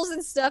tables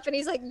and stuff. And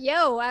he's like,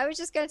 yo, I was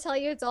just going to tell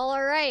you it's all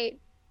right.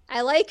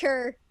 I like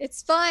her.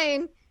 It's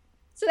fine.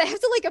 So they have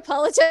to like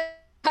apologize to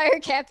the entire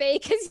cafe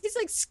because he's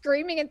like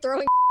screaming and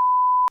throwing.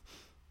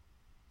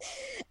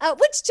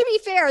 Which, to be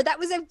fair, that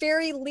was a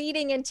very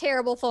leading and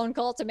terrible phone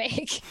call to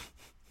make.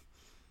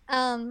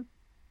 But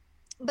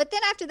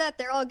then after that,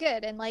 they're all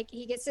good. And like,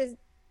 he gets to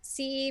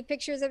see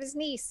pictures of his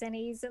niece and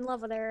he's in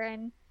love with her.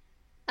 And,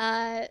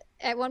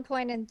 at one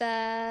point in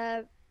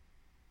the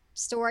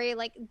story,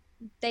 like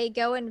they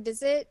go and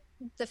visit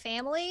the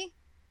family.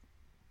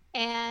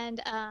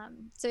 And,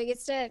 so he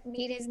gets to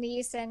meet his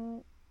niece,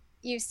 and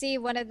you see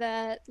one of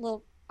the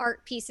little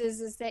art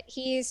pieces is that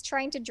he's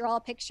trying to draw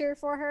a picture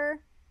for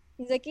her.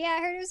 He's like, yeah,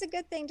 I heard it was a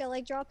good thing to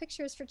like draw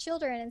pictures for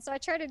children. And so I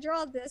tried to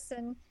draw this,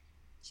 and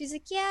She's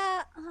like,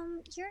 yeah,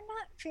 you're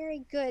not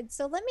very good.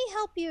 So let me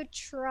help you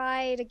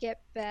try to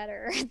get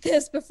better at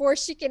this before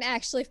she can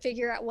actually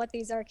figure out what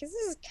these are, because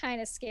this is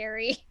kind of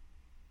scary.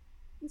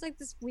 It's like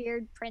this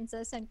weird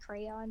princess and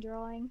crayon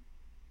drawing.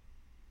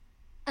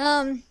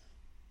 Um,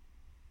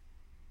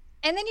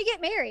 and then you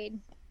get married.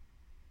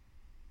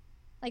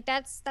 Like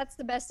that's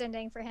the best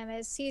ending for him.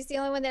 Is he's the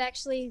only one that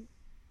actually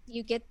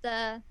you get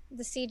the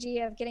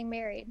CG of getting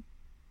married.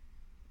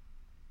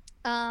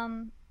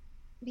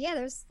 But yeah,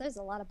 there's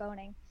a lot of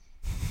boning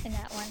in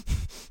that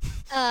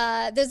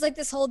one. There's like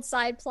this whole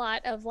side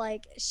plot of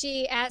like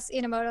she asks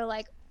Inamoto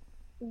like,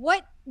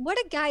 what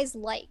a guy's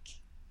like,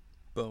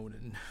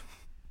 Bonin.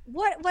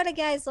 what a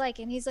guy's like,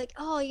 and he's like,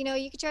 oh,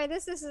 you could try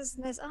this and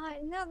this. Oh,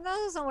 no, that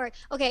doesn't work.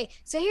 Okay,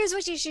 so here's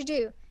what you should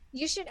do.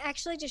 You should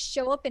actually just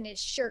show up in his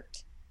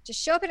shirt.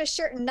 Just show up in his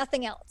shirt and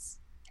nothing else.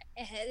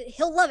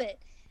 He'll love it.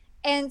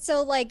 And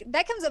so like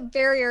that comes up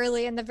very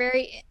early in the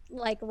very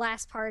like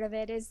last part of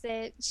it is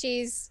that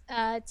she's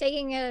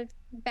taking a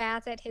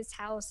bath at his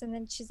house, and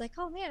then she's like,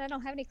 oh man, I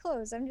don't have any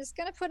clothes, I'm just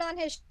gonna put on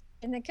his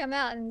and then come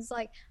out, and it's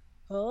like,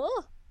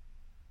 oh,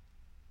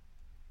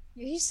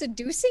 you're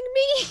seducing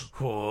me.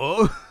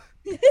 Whoa.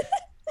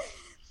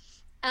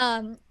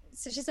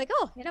 So she's like,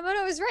 oh,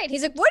 Inamoto was right.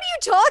 He's like, what are you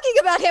talking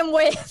about him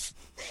with?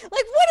 Like,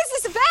 what is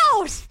this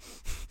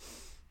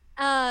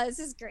about? This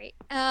is great.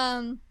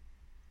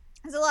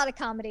 There's a lot of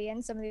comedy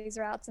in some of these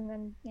routes, and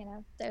then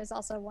there's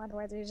also one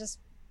where they're just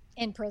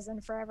in prison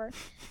forever.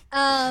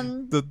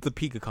 The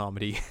peak of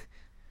comedy.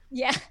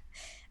 Yeah.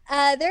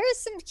 There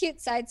is some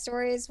cute side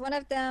stories. One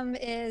of them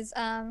is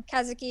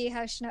Kazuki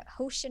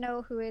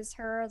Hoshino, who is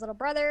her little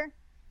brother.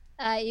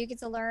 You get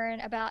to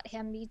learn about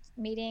him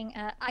meeting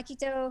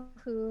Akito,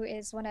 who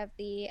is one of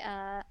the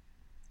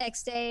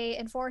X-Day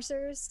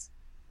enforcers,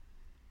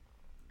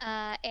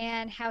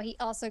 and how he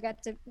also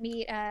got to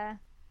meet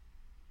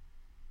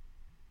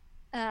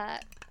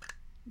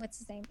what's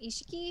his name?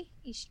 Ishiki,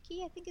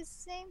 I think is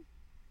his name.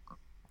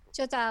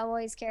 Chota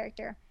Aoi's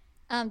character,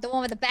 the one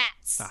with the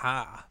bats.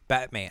 Aha,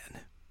 Batman.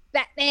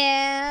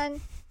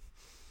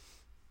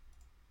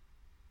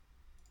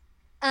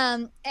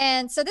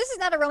 And so this is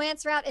not a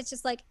romance route. It's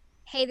just like,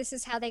 hey, this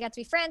is how they got to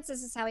be friends.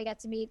 This is how he got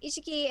to meet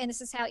Ishiki, and this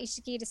is how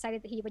Ishiki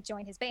decided that he would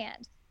join his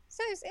band.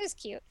 So it was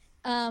cute.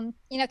 Kind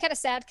of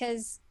sad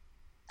because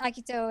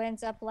Akito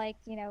ends up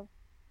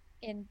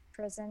in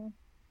prison,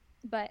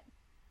 but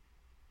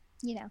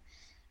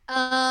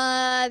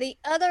the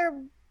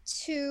other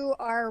two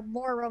are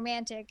more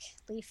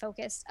romantically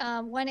focused.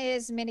 One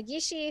is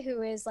Minagishi,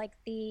 who is like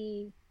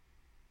the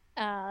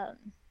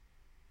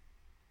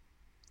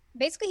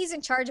basically he's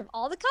in charge of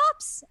all the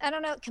cops. I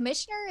don't know,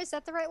 commissioner, is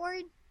that the right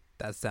word?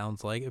 That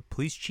sounds like a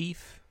police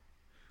chief.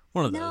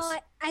 One of those. No,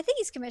 I think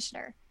he's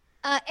commissioner.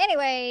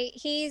 Anyway,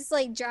 he's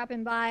like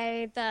dropping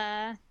by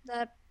the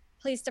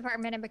police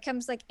department and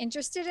becomes like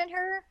interested in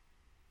her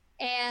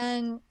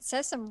and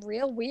says some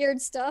real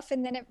weird stuff,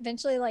 and then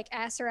eventually like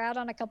asks her out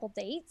on a couple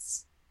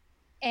dates,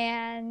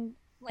 and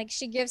like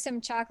she gives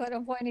him chocolate at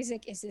one point. He's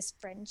like, is this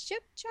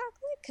friendship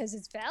chocolate because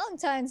it's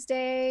Valentine's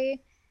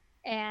Day?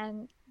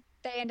 And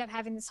they end up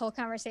having this whole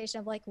conversation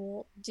of like,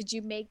 well, did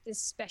you make this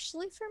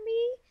specially for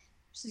me?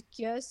 She's like,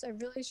 yes, I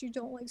realized you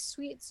don't like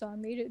sweet, so I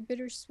made it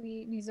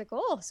bittersweet. And he's like,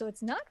 oh, so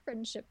it's not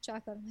friendship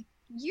chocolate. I'm like,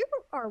 you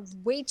are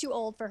way too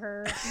old for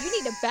her. You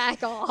need to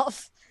back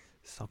off.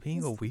 Stop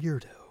being a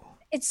weirdo.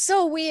 It's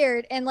so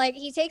weird. And like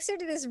he takes her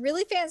to this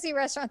really fancy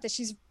restaurant that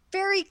she's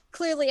very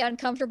clearly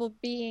uncomfortable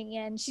being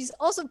in. She's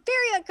also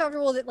very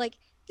uncomfortable that like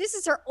this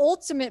is her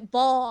ultimate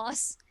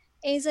boss.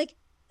 And he's like,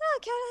 oh,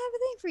 I kind of have a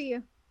thing for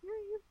you.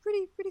 You're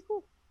pretty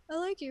cool. I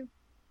like you.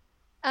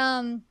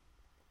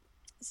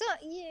 So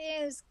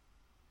yeah, it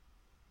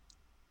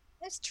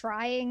was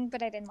trying,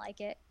 but I didn't like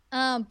it.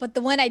 But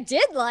the one I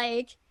did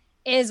like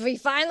is we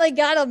finally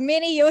got a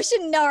mini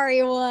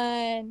Yoshinari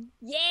one.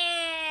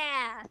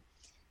 Yeah.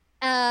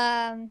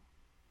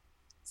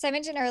 So I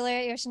mentioned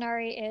earlier,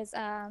 Yoshinari is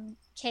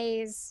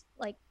Kei's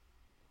like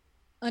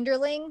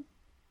underling.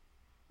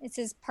 It's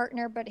his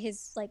partner, but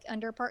his like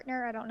under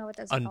partner. I don't know what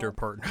those are under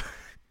called. partner.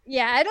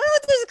 Yeah, I don't know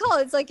what those are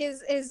called. It's like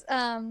his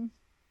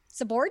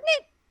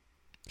subordinate.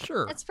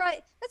 Sure. That's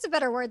a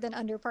better word than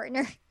under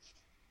partner.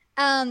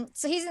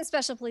 So he's in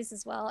special police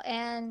as well,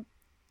 and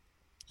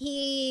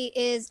he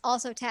is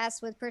also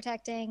tasked with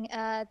protecting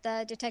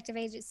the detective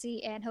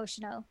agency and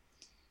Hoshino.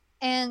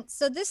 And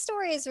so this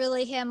story is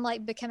really him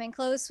like becoming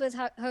close with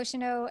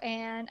Hoshino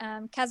and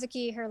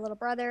Kazuki, her little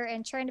brother,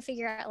 and trying to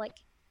figure out like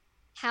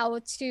how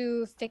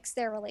to fix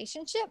their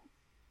relationship.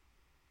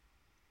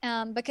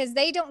 Because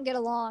they don't get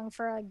along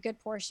for a good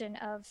portion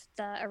of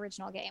the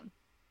original game.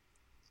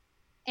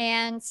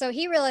 And so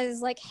he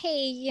realizes like,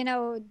 hey,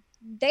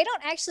 they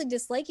don't actually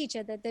dislike each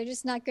other. They're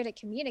just not good at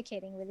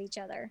communicating with each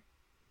other.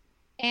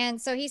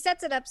 And so he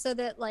sets it up so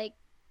that like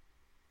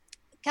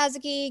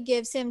Kazuki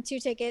gives him 2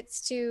 tickets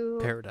to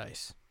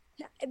Paradise.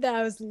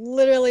 I was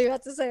literally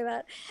about to say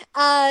that.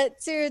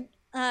 To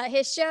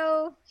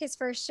his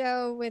first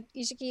show with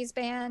Ishiki's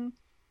band.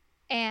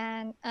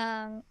 And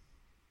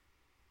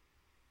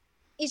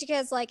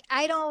Ichika's like,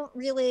 I don't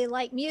really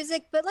like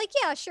music, but like,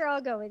 yeah, sure,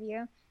 I'll go with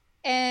you.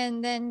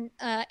 And then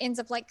ends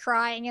up like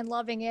crying and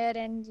loving it,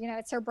 and you know,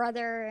 it's her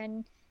brother,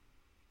 and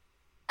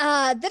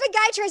then a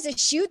guy tries to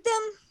shoot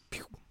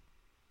them,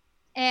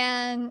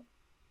 and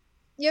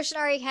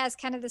Yoshinari has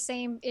kind of the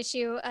same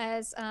issue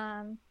as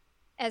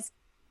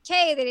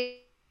Kei,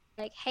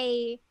 that like,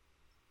 hey,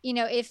 you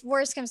know, if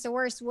worst comes to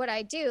worst, what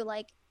I do,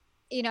 like,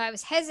 you know, I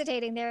was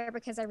hesitating there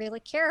because I really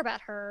care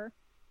about her.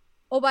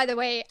 Oh, by the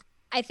way,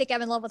 I think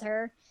I'm in love with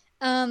her.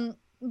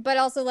 But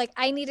also like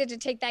I needed to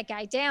take that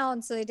guy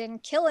down so they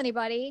didn't kill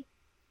anybody.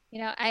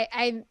 You know,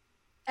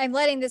 I'm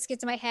letting this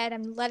get to my head.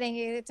 I'm letting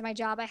it get to my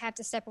job. I have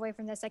to step away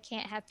from this. I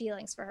can't have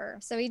feelings for her.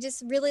 So he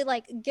just really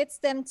like gets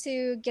them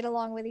to get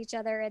along with each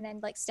other and then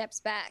like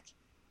steps back.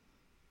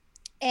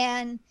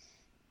 And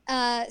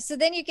so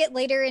then you get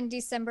later in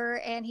December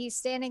and he's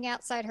standing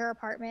outside her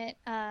apartment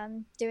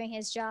doing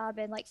his job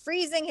and like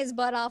freezing his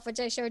butt off,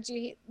 which I showed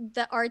you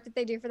the art that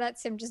they do for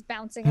that's him just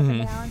bouncing up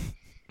and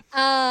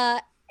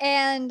down.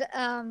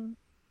 And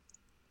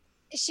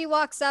she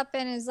walks up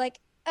and is like,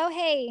 oh,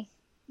 hey,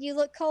 you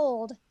look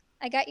cold.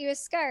 I got you a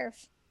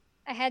scarf.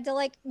 I had to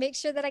like make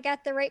sure that I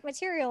got the right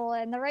material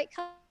and the right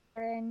color.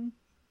 And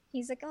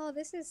he's like, oh,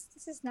 this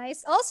is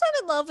nice. Also,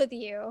 I'm in love with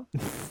you.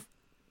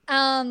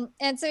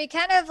 And so he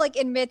kind of like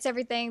admits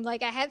everything.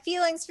 Like, I have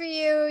feelings for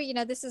you. You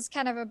know, this is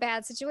kind of a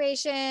bad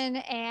situation.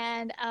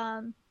 And,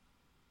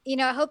 you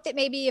know, I hope that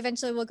maybe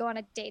eventually we'll go on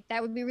a date.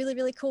 That would be really,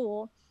 really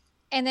cool.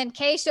 And then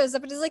Kei shows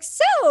up and is like,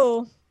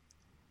 so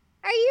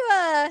are you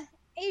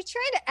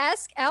trying to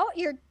ask out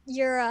your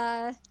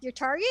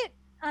target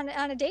on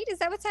a date? Is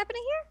that what's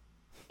happening here?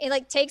 He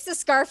like takes the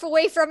scarf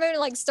away from him and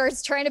like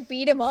starts trying to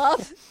beat him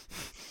up.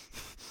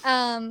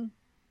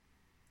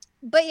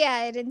 But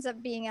yeah, it ends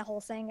up being a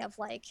whole thing of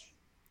like,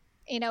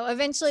 you know,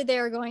 eventually they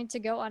are going to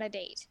go on a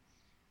date.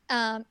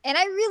 And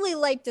I really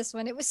liked this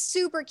one. It was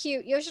super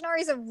cute.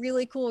 Yoshinari's a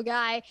really cool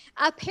guy.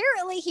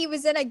 Apparently he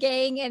was in a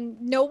gang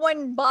and no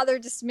one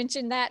bothered to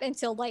mention that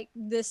until like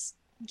this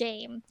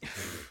game.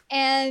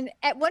 And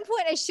at one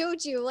point I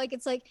showed you like,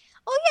 it's like,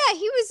 oh yeah,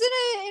 he was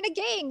in a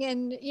gang,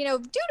 and you know,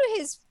 due to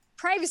his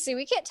privacy,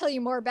 we can't tell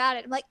you more about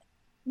it. I'm like,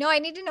 no, I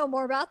need to know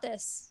more about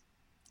this.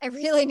 I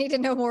really need to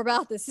know more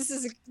about this. This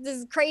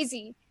is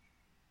crazy.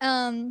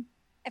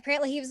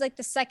 Apparently he was like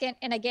the second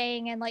in a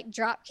gang and like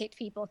drop kicked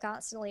people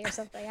constantly or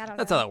something. I don't know.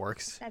 That's how that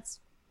works. That's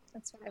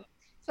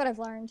what I've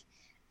learned.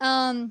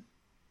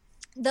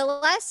 The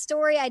last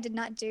story I did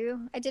not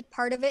do. I did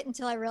part of it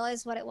until I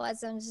realized what it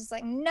was, and I was just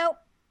like, nope,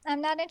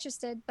 I'm not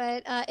interested.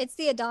 But it's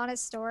the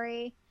Adonis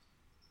story.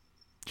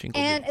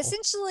 And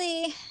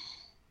essentially,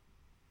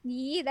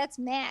 yeah, that's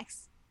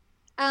Max.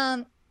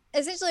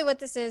 Essentially what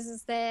this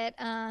is that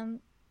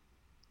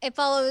it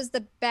follows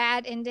the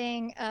bad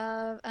ending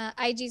of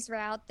IG's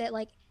route, that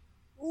like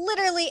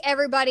literally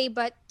everybody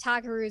but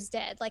Takaru's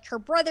dead. Like her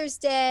brother's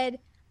dead.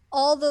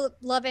 All the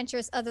love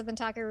interests other than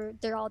Takaru,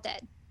 they're all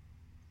dead.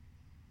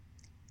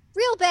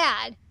 Real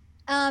bad.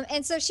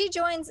 And so she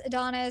joins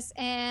Adonis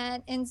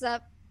and ends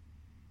up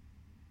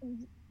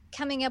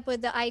coming up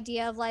with the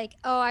idea of like,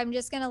 oh, I'm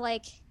just going to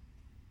like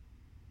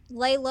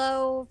lay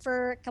low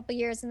for a couple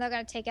years and they're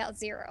going to take out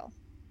Zero.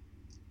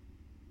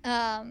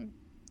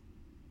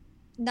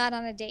 Not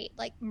on a date,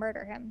 like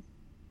murder him.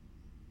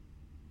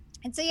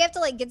 And so you have to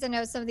like get to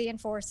know some of the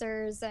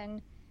enforcers,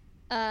 and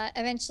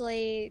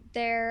eventually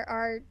there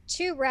are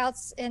two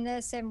routes in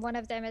this, and one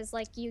of them is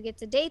like you get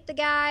to date the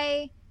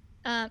guy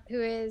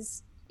who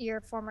is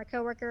your former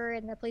coworker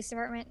in the police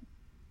department,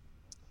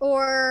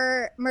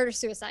 or murder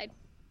suicide.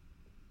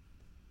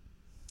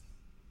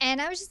 And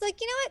I was just like,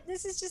 you know what,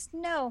 this is just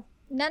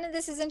none of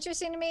this is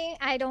interesting to me.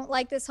 I don't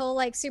like this whole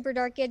like super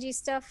dark edgy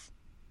stuff.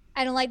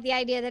 I don't like the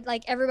idea that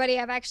like everybody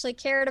I've actually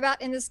cared about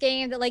in this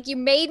game that like you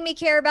made me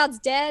care about's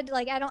dead.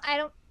 Like I don't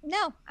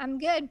know. I'm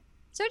good.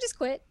 So I just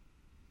quit.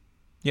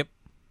 Yep.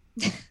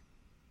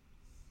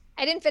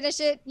 I didn't finish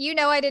it. You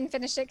know I didn't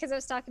finish it because I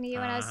was talking to you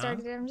when I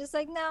started it. I'm just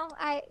like, no,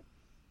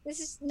 this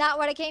is not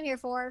what I came here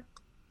for.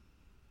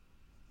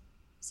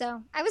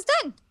 So I was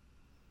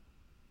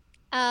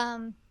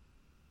done.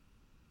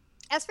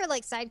 As for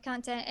like side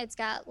content, it's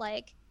got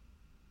like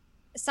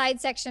a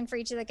side section for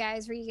each of the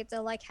guys where you get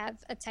to like have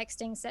a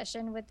texting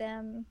session with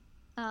them.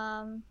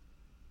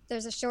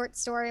 There's a short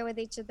story with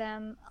each of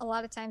them. A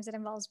lot of times it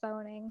involves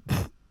boning.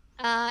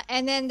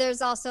 And then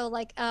there's also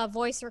like a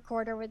voice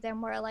recorder with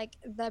them where like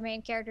the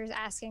main character is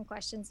asking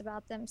questions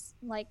about them.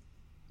 Like,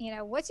 you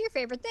know, what's your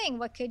favorite thing?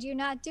 What could you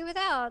not do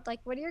without? Like,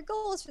 what are your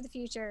goals for the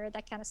future?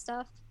 That kind of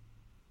stuff.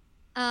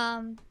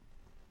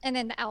 And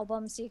then the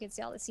album, so you can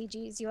see all the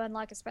CGs. You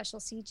unlock a special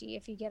CG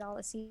if you get all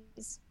the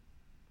CGs.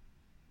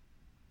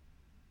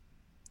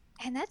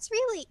 And that's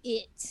really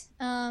it.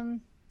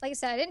 Like I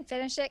said, I didn't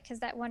finish it because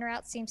that one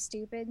route seemed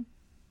stupid.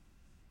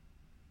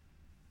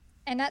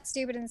 And not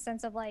stupid in the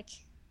sense of like,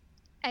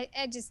 I'm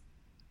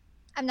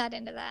not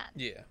into that.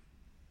 Yeah.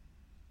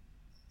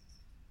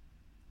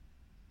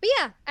 But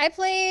yeah, I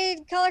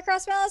played Color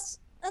Cross Malice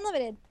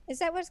Unlimited. Is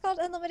that what it's called?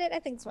 Unlimited? I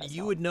think it's what it's called.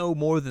 You would know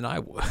more than I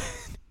would.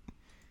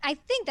 I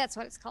think that's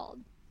what it's called.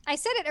 I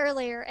said it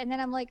earlier, and then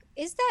I'm like,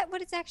 is that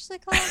what it's actually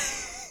called?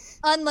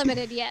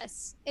 Unlimited,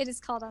 yes. It is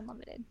called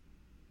Unlimited.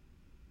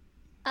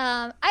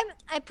 I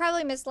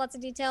probably missed lots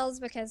of details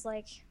because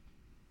like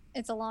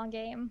it's a long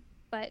game.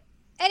 But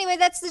anyway,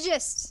 that's the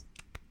gist.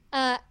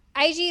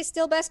 IG is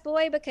still best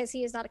boy because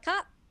he is not a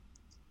cop.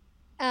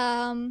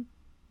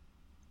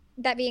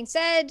 That being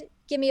said,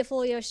 give me a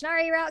full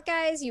Yoshinari route,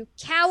 guys, you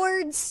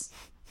cowards,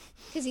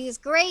 because he is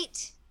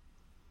great.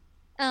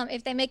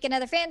 If they make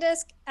another fan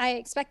disc, I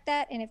expect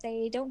that, and if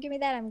they don't give me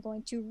that, I'm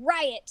going to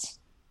riot.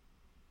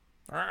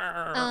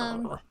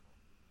 I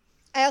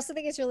also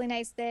think it's really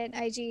nice that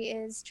IG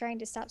is trying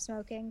to stop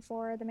smoking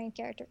for the main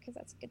character because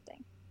that's a good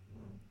thing.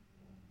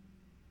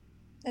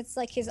 That's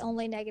like his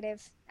only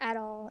negative at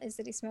all is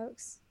that he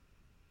smokes.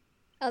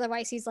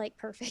 Otherwise, he's like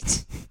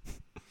perfect.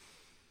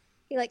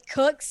 He like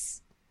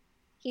cooks.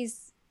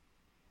 He's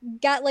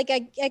got like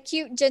a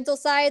cute, gentle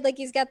side. Like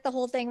he's got the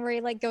whole thing where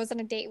he like goes on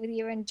a date with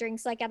you and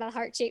drinks like out of a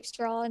heart-shaped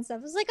straw and stuff.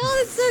 It's like, oh,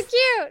 that's so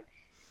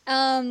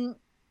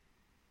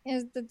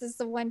cute. This is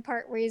the one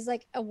part where he's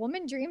like, a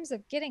woman dreams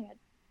of getting a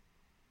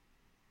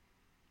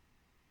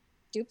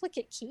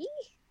duplicate key.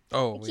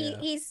 Oh, like yeah.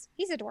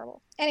 He's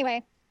adorable.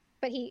 Anyway,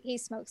 but he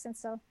smokes, and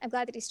so I'm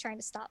glad that he's trying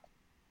to stop.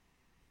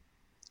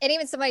 And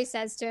even somebody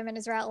says to him in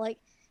his route, like,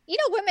 you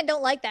know, women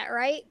don't like that,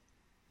 right?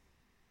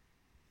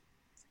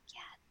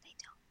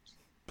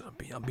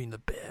 I'm being the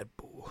bad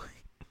boy.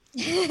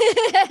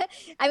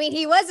 I mean,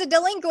 he was a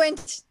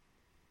delinquent.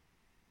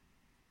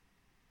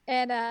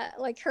 And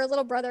like her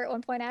little brother at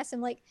one point asked him,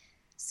 like,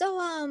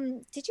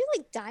 so did you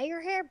like dye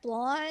your hair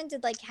blonde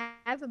and like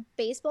have a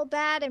baseball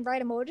bat and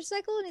ride a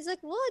motorcycle? And he's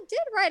like, well, I did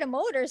ride a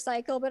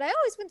motorcycle, but I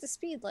always went the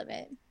speed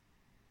limit.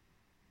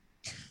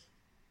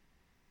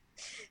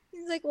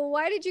 He's like, well,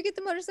 why did you get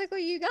the motorcycle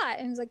you got?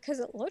 And he's like, because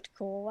it looked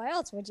cool. Why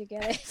else would you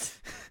get it?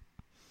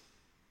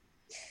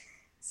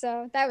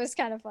 So that was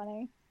kind of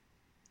funny.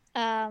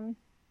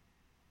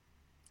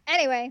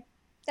 Anyway,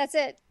 that's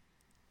it.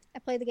 I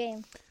played the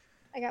game.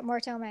 I got more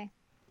Tome.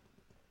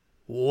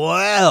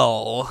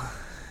 Well,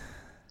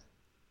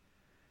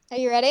 are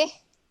you ready?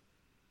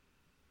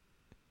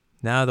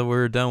 Now that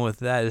we're done with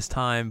that, it's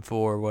time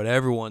for what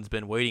everyone's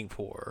been waiting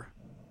for.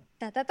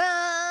 Da, da,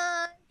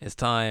 da. It's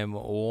time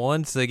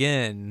once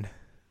again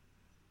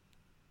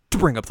to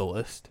bring up the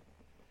list.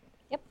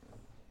 Yep.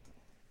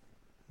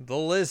 The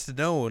list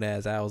known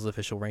as Al's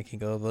official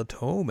ranking of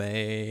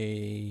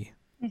Otome.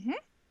 Mm-hmm.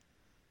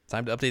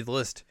 Time to update the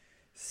list.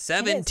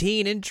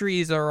 17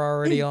 entries are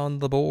already on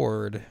the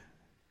board.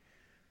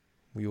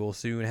 We will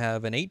soon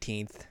have an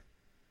 18th.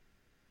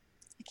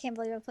 I can't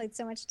believe I played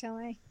so much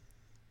Tome.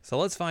 So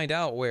let's find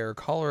out where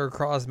Color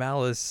Cross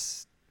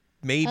Malice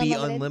may be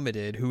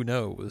unlimited. Who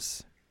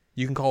knows?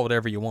 You can call it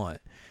whatever you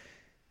want.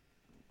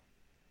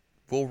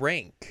 We'll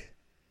rank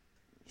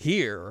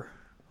here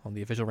on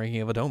the official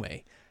ranking of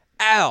Otome.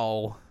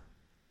 Al,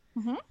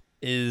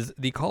 is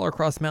the Color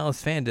Cross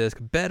Malice fan disc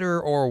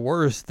better or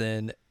worse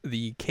than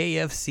the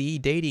KFC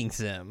dating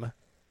sim?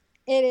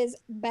 It is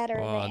better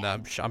than. No,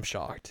 I'm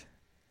shocked.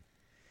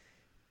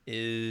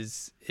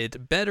 Is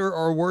it better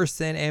or worse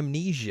than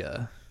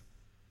Amnesia?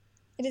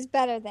 It is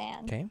better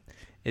than. Okay.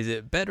 Is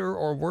it better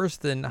or worse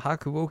than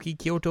Hakuoki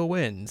Kyoto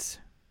Wins?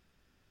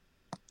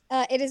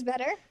 It is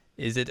better.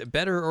 Is it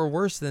better or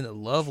worse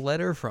than Love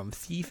Letter from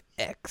Thief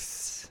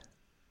X?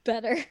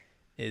 Better.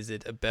 Is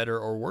it better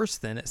or worse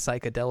than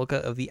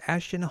Psychedelica of the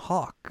Ashen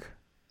Hawk?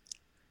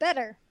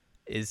 Better.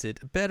 Is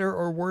it better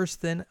or worse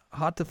than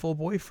Hatoful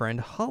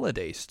Boyfriend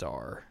Holiday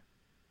Star?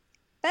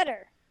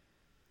 Better.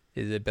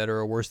 Is it better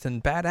or worse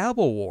than Bad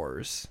Apple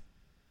Wars?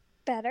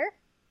 Better.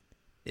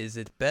 Is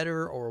it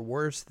better or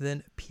worse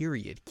than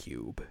Period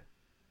Cube?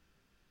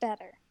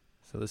 Better.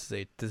 So this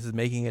is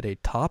making it a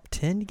top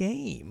 10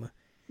 game.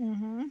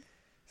 Mm-hmm.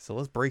 So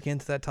let's break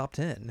into that top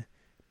 10.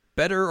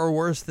 Better or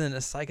worse than a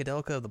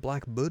Psychedelica of the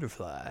Black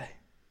Butterfly?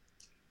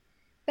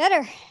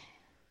 Better.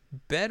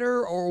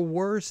 Better or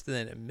worse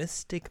than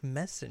Mystic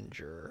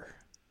Messenger?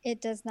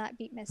 It does not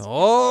beat Mystic.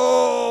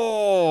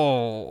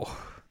 Oh!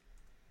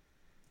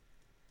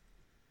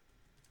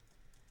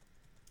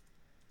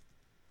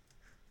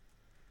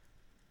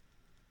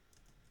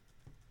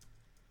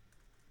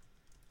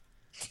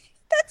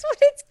 That's what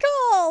it's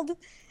called.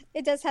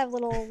 It does have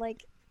little,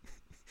 like,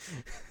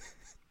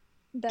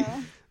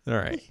 though. All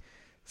right.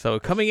 So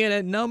coming in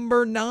at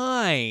number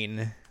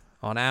 9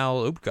 on Al.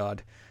 Oh,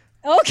 God.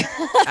 Oh,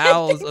 God.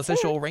 Al's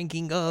official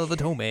ranking of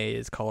Otome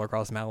is Color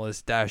Cross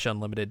Malice -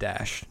 Unlimited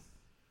 -.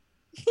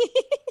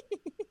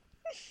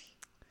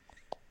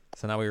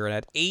 So now we are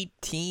at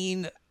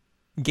 18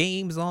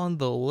 games on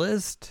the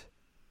list.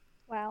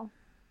 Wow.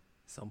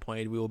 At some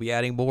point we will be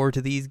adding more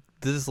to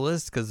this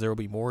list because there will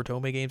be more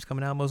Otome games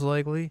coming out most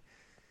likely.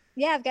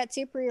 Yeah, I've got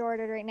 2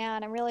 pre-ordered right now,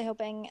 and I'm really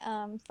hoping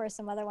for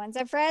some other ones.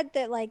 I've read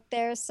that like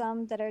there's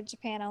some that are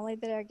Japan only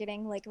that are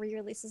getting like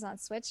re-releases on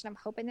Switch, and I'm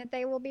hoping that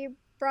they will be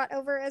brought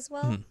over as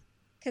well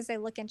because they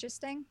look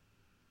interesting.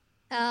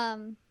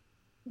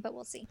 But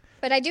we'll see.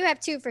 But I do have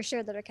 2 for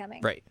sure that are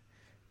coming. Right.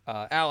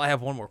 Al, I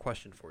have one more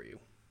question for you.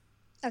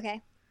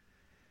 Okay.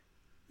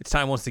 It's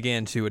time once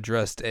again to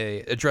address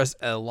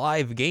a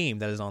live game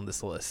that is on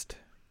this list.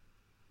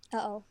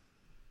 Uh-oh.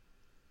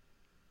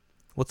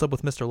 What's up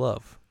with Mr.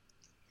 Love?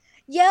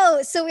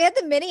 Yo, so we have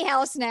the mini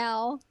house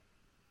now,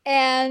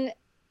 and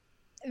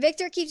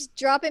Victor keeps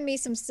dropping me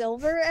some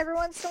silver every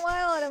once in a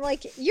while, and I'm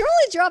like, you're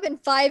only dropping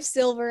 5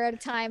 silver at a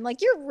time.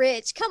 Like, you're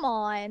rich. Come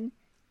on.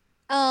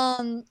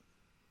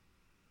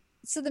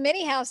 So the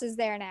mini house is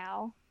there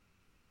now.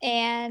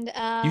 And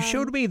you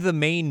showed me the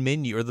main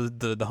menu or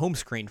the home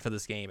screen for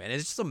this game, and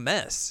it's just a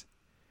mess.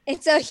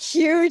 It's a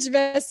huge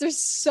mess. There's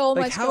so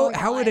much going on.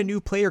 How would a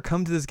new player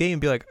come to this game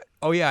and be like,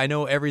 oh yeah, I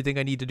know everything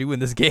I need to do in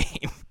this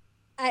game?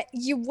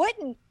 You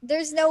wouldn't.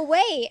 There's no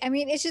way. I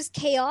mean, it's just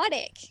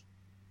chaotic.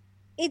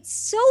 It's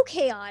so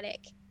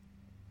chaotic.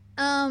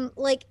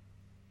 Like,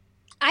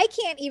 I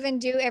can't even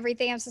do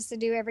everything I'm supposed to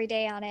do every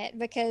day on it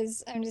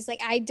because I'm just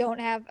like, I don't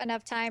have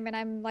enough time, and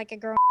I'm like a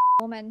grown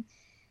woman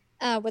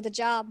with a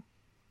job.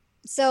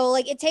 So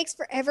like, it takes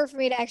forever for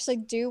me to actually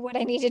do what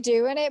I need to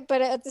do in it.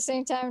 But at the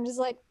same time, I'm just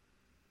like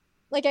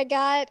I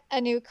got a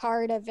new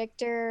card of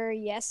Victor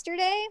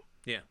yesterday.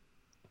 Yeah.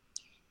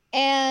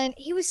 And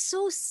he was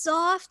so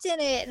soft in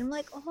it. And I'm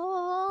like,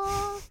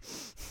 oh,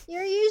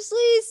 you're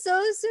usually so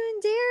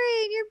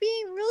tsundere, and you're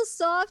being real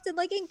soft and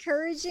like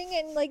encouraging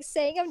and like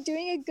saying I'm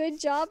doing a good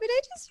job. And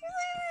I just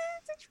really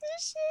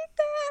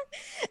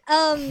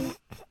appreciate that.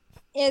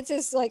 It's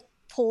this like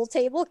pool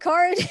table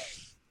card.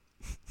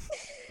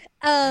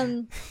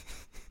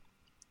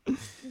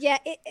 Yeah.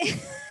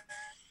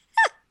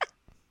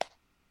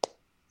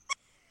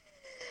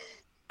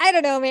 I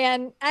don't know,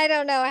 man. I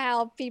don't know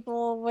how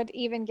people would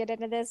even get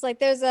into this. Like,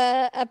 there's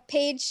a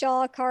Paige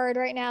Shaw card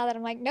right now that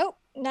I'm like, nope,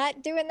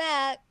 not doing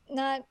that.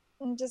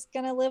 I'm just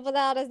gonna live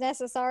without an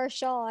SSR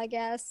Shaw, I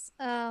guess.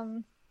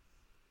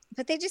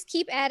 But they just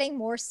keep adding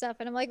more stuff,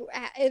 and I'm like,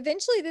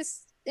 eventually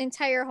this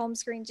entire home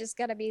screen just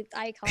gotta be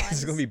icons.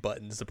 It's gonna be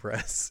buttons to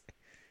press.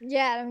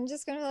 Yeah, I'm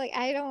just gonna be like,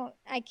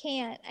 I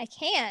can't.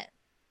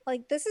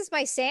 Like, this is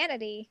my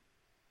sanity.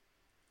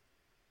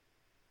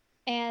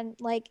 And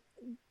like,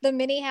 the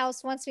mini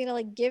house wants me to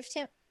like gift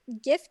him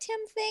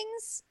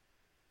things,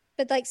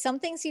 but like some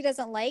things he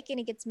doesn't like, and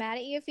he gets mad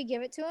at you if you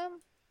give it to him.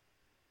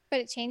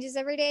 But it changes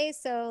every day,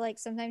 so like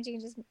sometimes you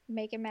can just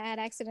make him mad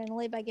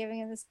accidentally by giving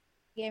him this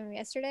you gave him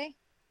yesterday.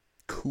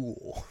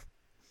 Cool.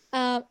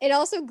 It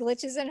also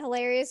glitches in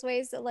hilarious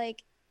ways that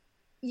like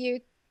you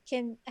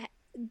can.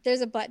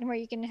 There's a button where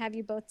you can have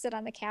you both sit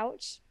on the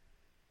couch,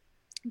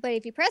 but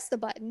if you press the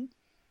button,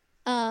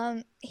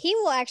 he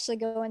will actually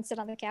go and sit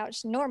on the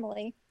couch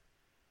normally.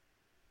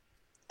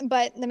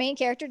 But the main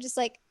character just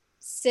like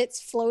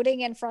sits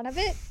floating in front of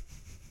it.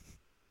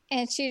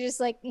 And she just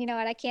like, you know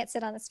what? I can't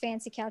sit on this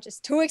fancy couch. It's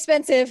too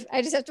expensive.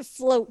 I just have to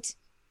float.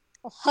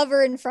 I'll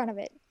hover in front of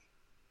it.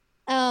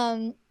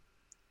 Or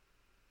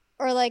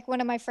like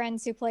one of my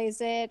friends who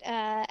plays it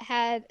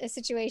had a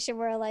situation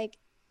where like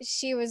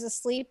she was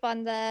asleep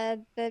on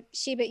the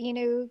Shiba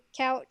Inu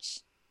couch.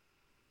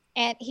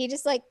 And he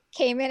just like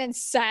came in and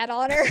sat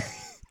on her.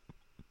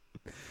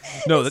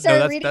 No,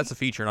 that's a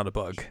feature, not a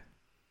bug.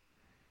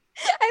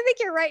 I think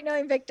you're right,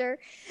 knowing Victor.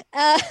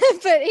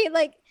 But he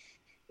like,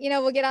 you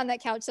know, will get on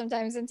that couch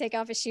sometimes and take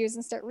off his shoes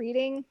and start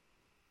reading.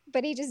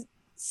 But he just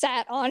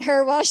sat on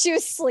her while she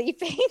was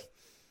sleeping.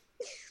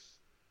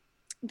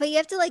 But you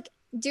have to like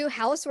do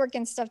housework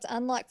and stuff to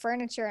unlock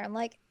furniture. I'm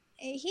like,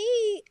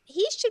 he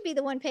should be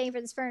the one paying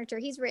for this furniture.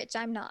 He's rich.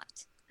 I'm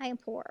not. I am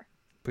poor.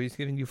 But he's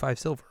giving you 5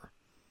 silver.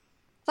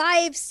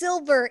 5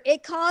 silver.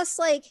 It costs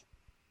like,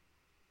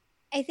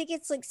 I think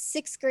it's like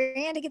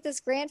 $6,000 to get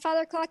this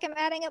grandfather clock I'm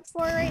adding up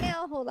for right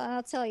now. Hold on,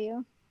 I'll tell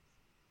you.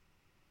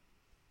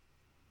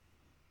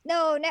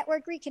 No,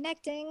 network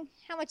reconnecting.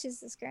 How much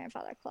is this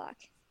grandfather clock?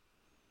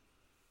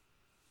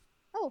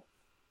 Oh,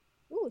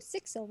 ooh,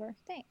 6 silver.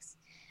 Thanks.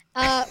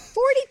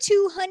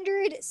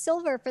 4,200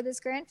 silver for this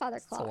grandfather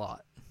clock. That's a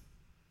lot.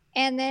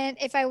 And then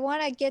if I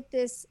want to get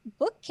this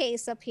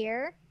bookcase up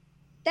here,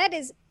 that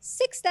is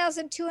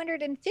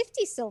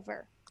 6,250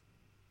 silver.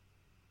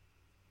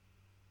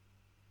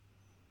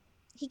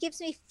 He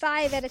gives me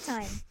 5 at a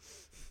time.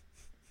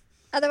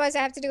 Otherwise, I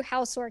have to do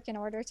housework in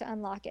order to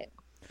unlock it.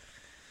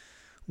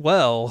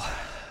 Well,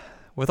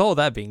 with all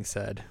that being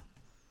said,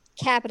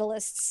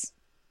 Capitalists.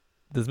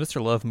 Does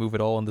Mr. Love move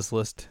at all on this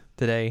list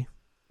today?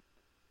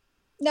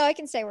 No, I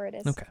can stay where it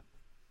is. Okay.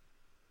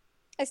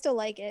 I still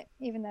like it,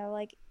 even though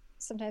like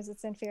sometimes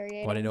it's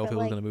infuriating. Well, I didn't know if it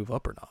was like, going to move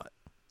up or not.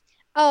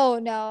 Oh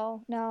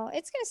no,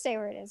 it's gonna stay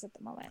where it is at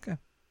the moment. Okay.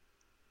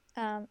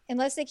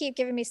 Unless they keep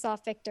giving me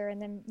soft Victor,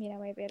 and then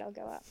maybe it'll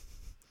go up.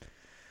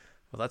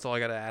 Well, that's all I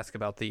got to ask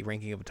about the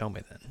ranking of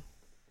Otome then.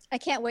 I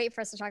can't wait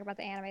for us to talk about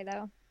the anime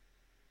though.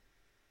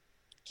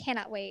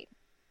 Cannot wait.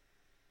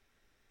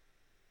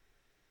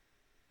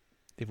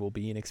 It will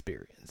be an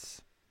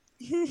experience.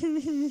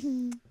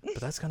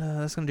 But that's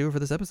gonna do it for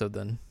this episode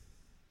then.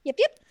 Yep.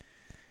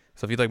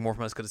 So if you'd like more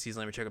from us, go to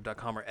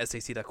seasonlanguagecheckup.com or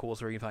sac.cool,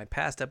 so where you can find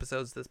past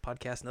episodes of this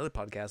podcast and other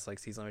podcasts like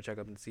Season Language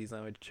Checkup and Season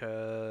Language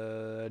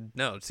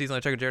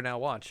Checkup Jared Now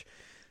Watch.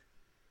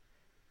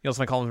 You also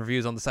find columns and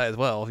reviews on the site as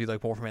well. If you'd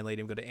like more from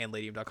Anladium, go to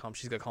anladium.com.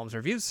 She's got columns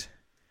and reviews.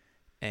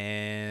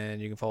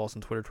 And you can follow us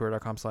on Twitter,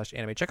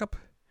 twitter.com/animecheckup.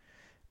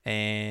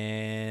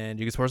 And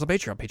you can support us on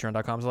Patreon,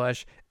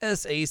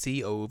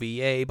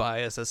 patreon.com/SACOVA.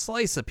 Buy us a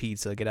slice of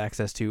pizza. Get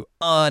access to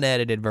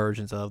unedited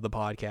versions of the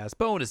podcast,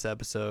 bonus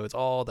episodes,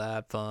 all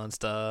that fun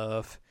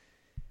stuff.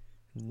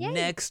 Yay.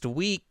 Next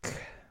week,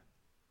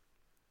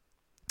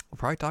 we'll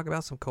probably talk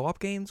about some co-op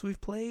games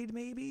we've played,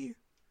 maybe.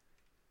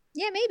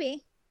 Yeah,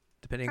 maybe.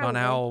 Depending Probably.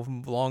 on how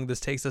long this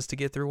takes us to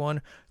get through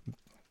one.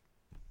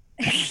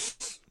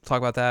 Talk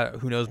about that.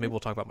 Who knows? Maybe we'll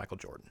talk about Michael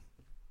Jordan.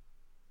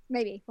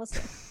 Maybe. We'll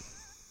see.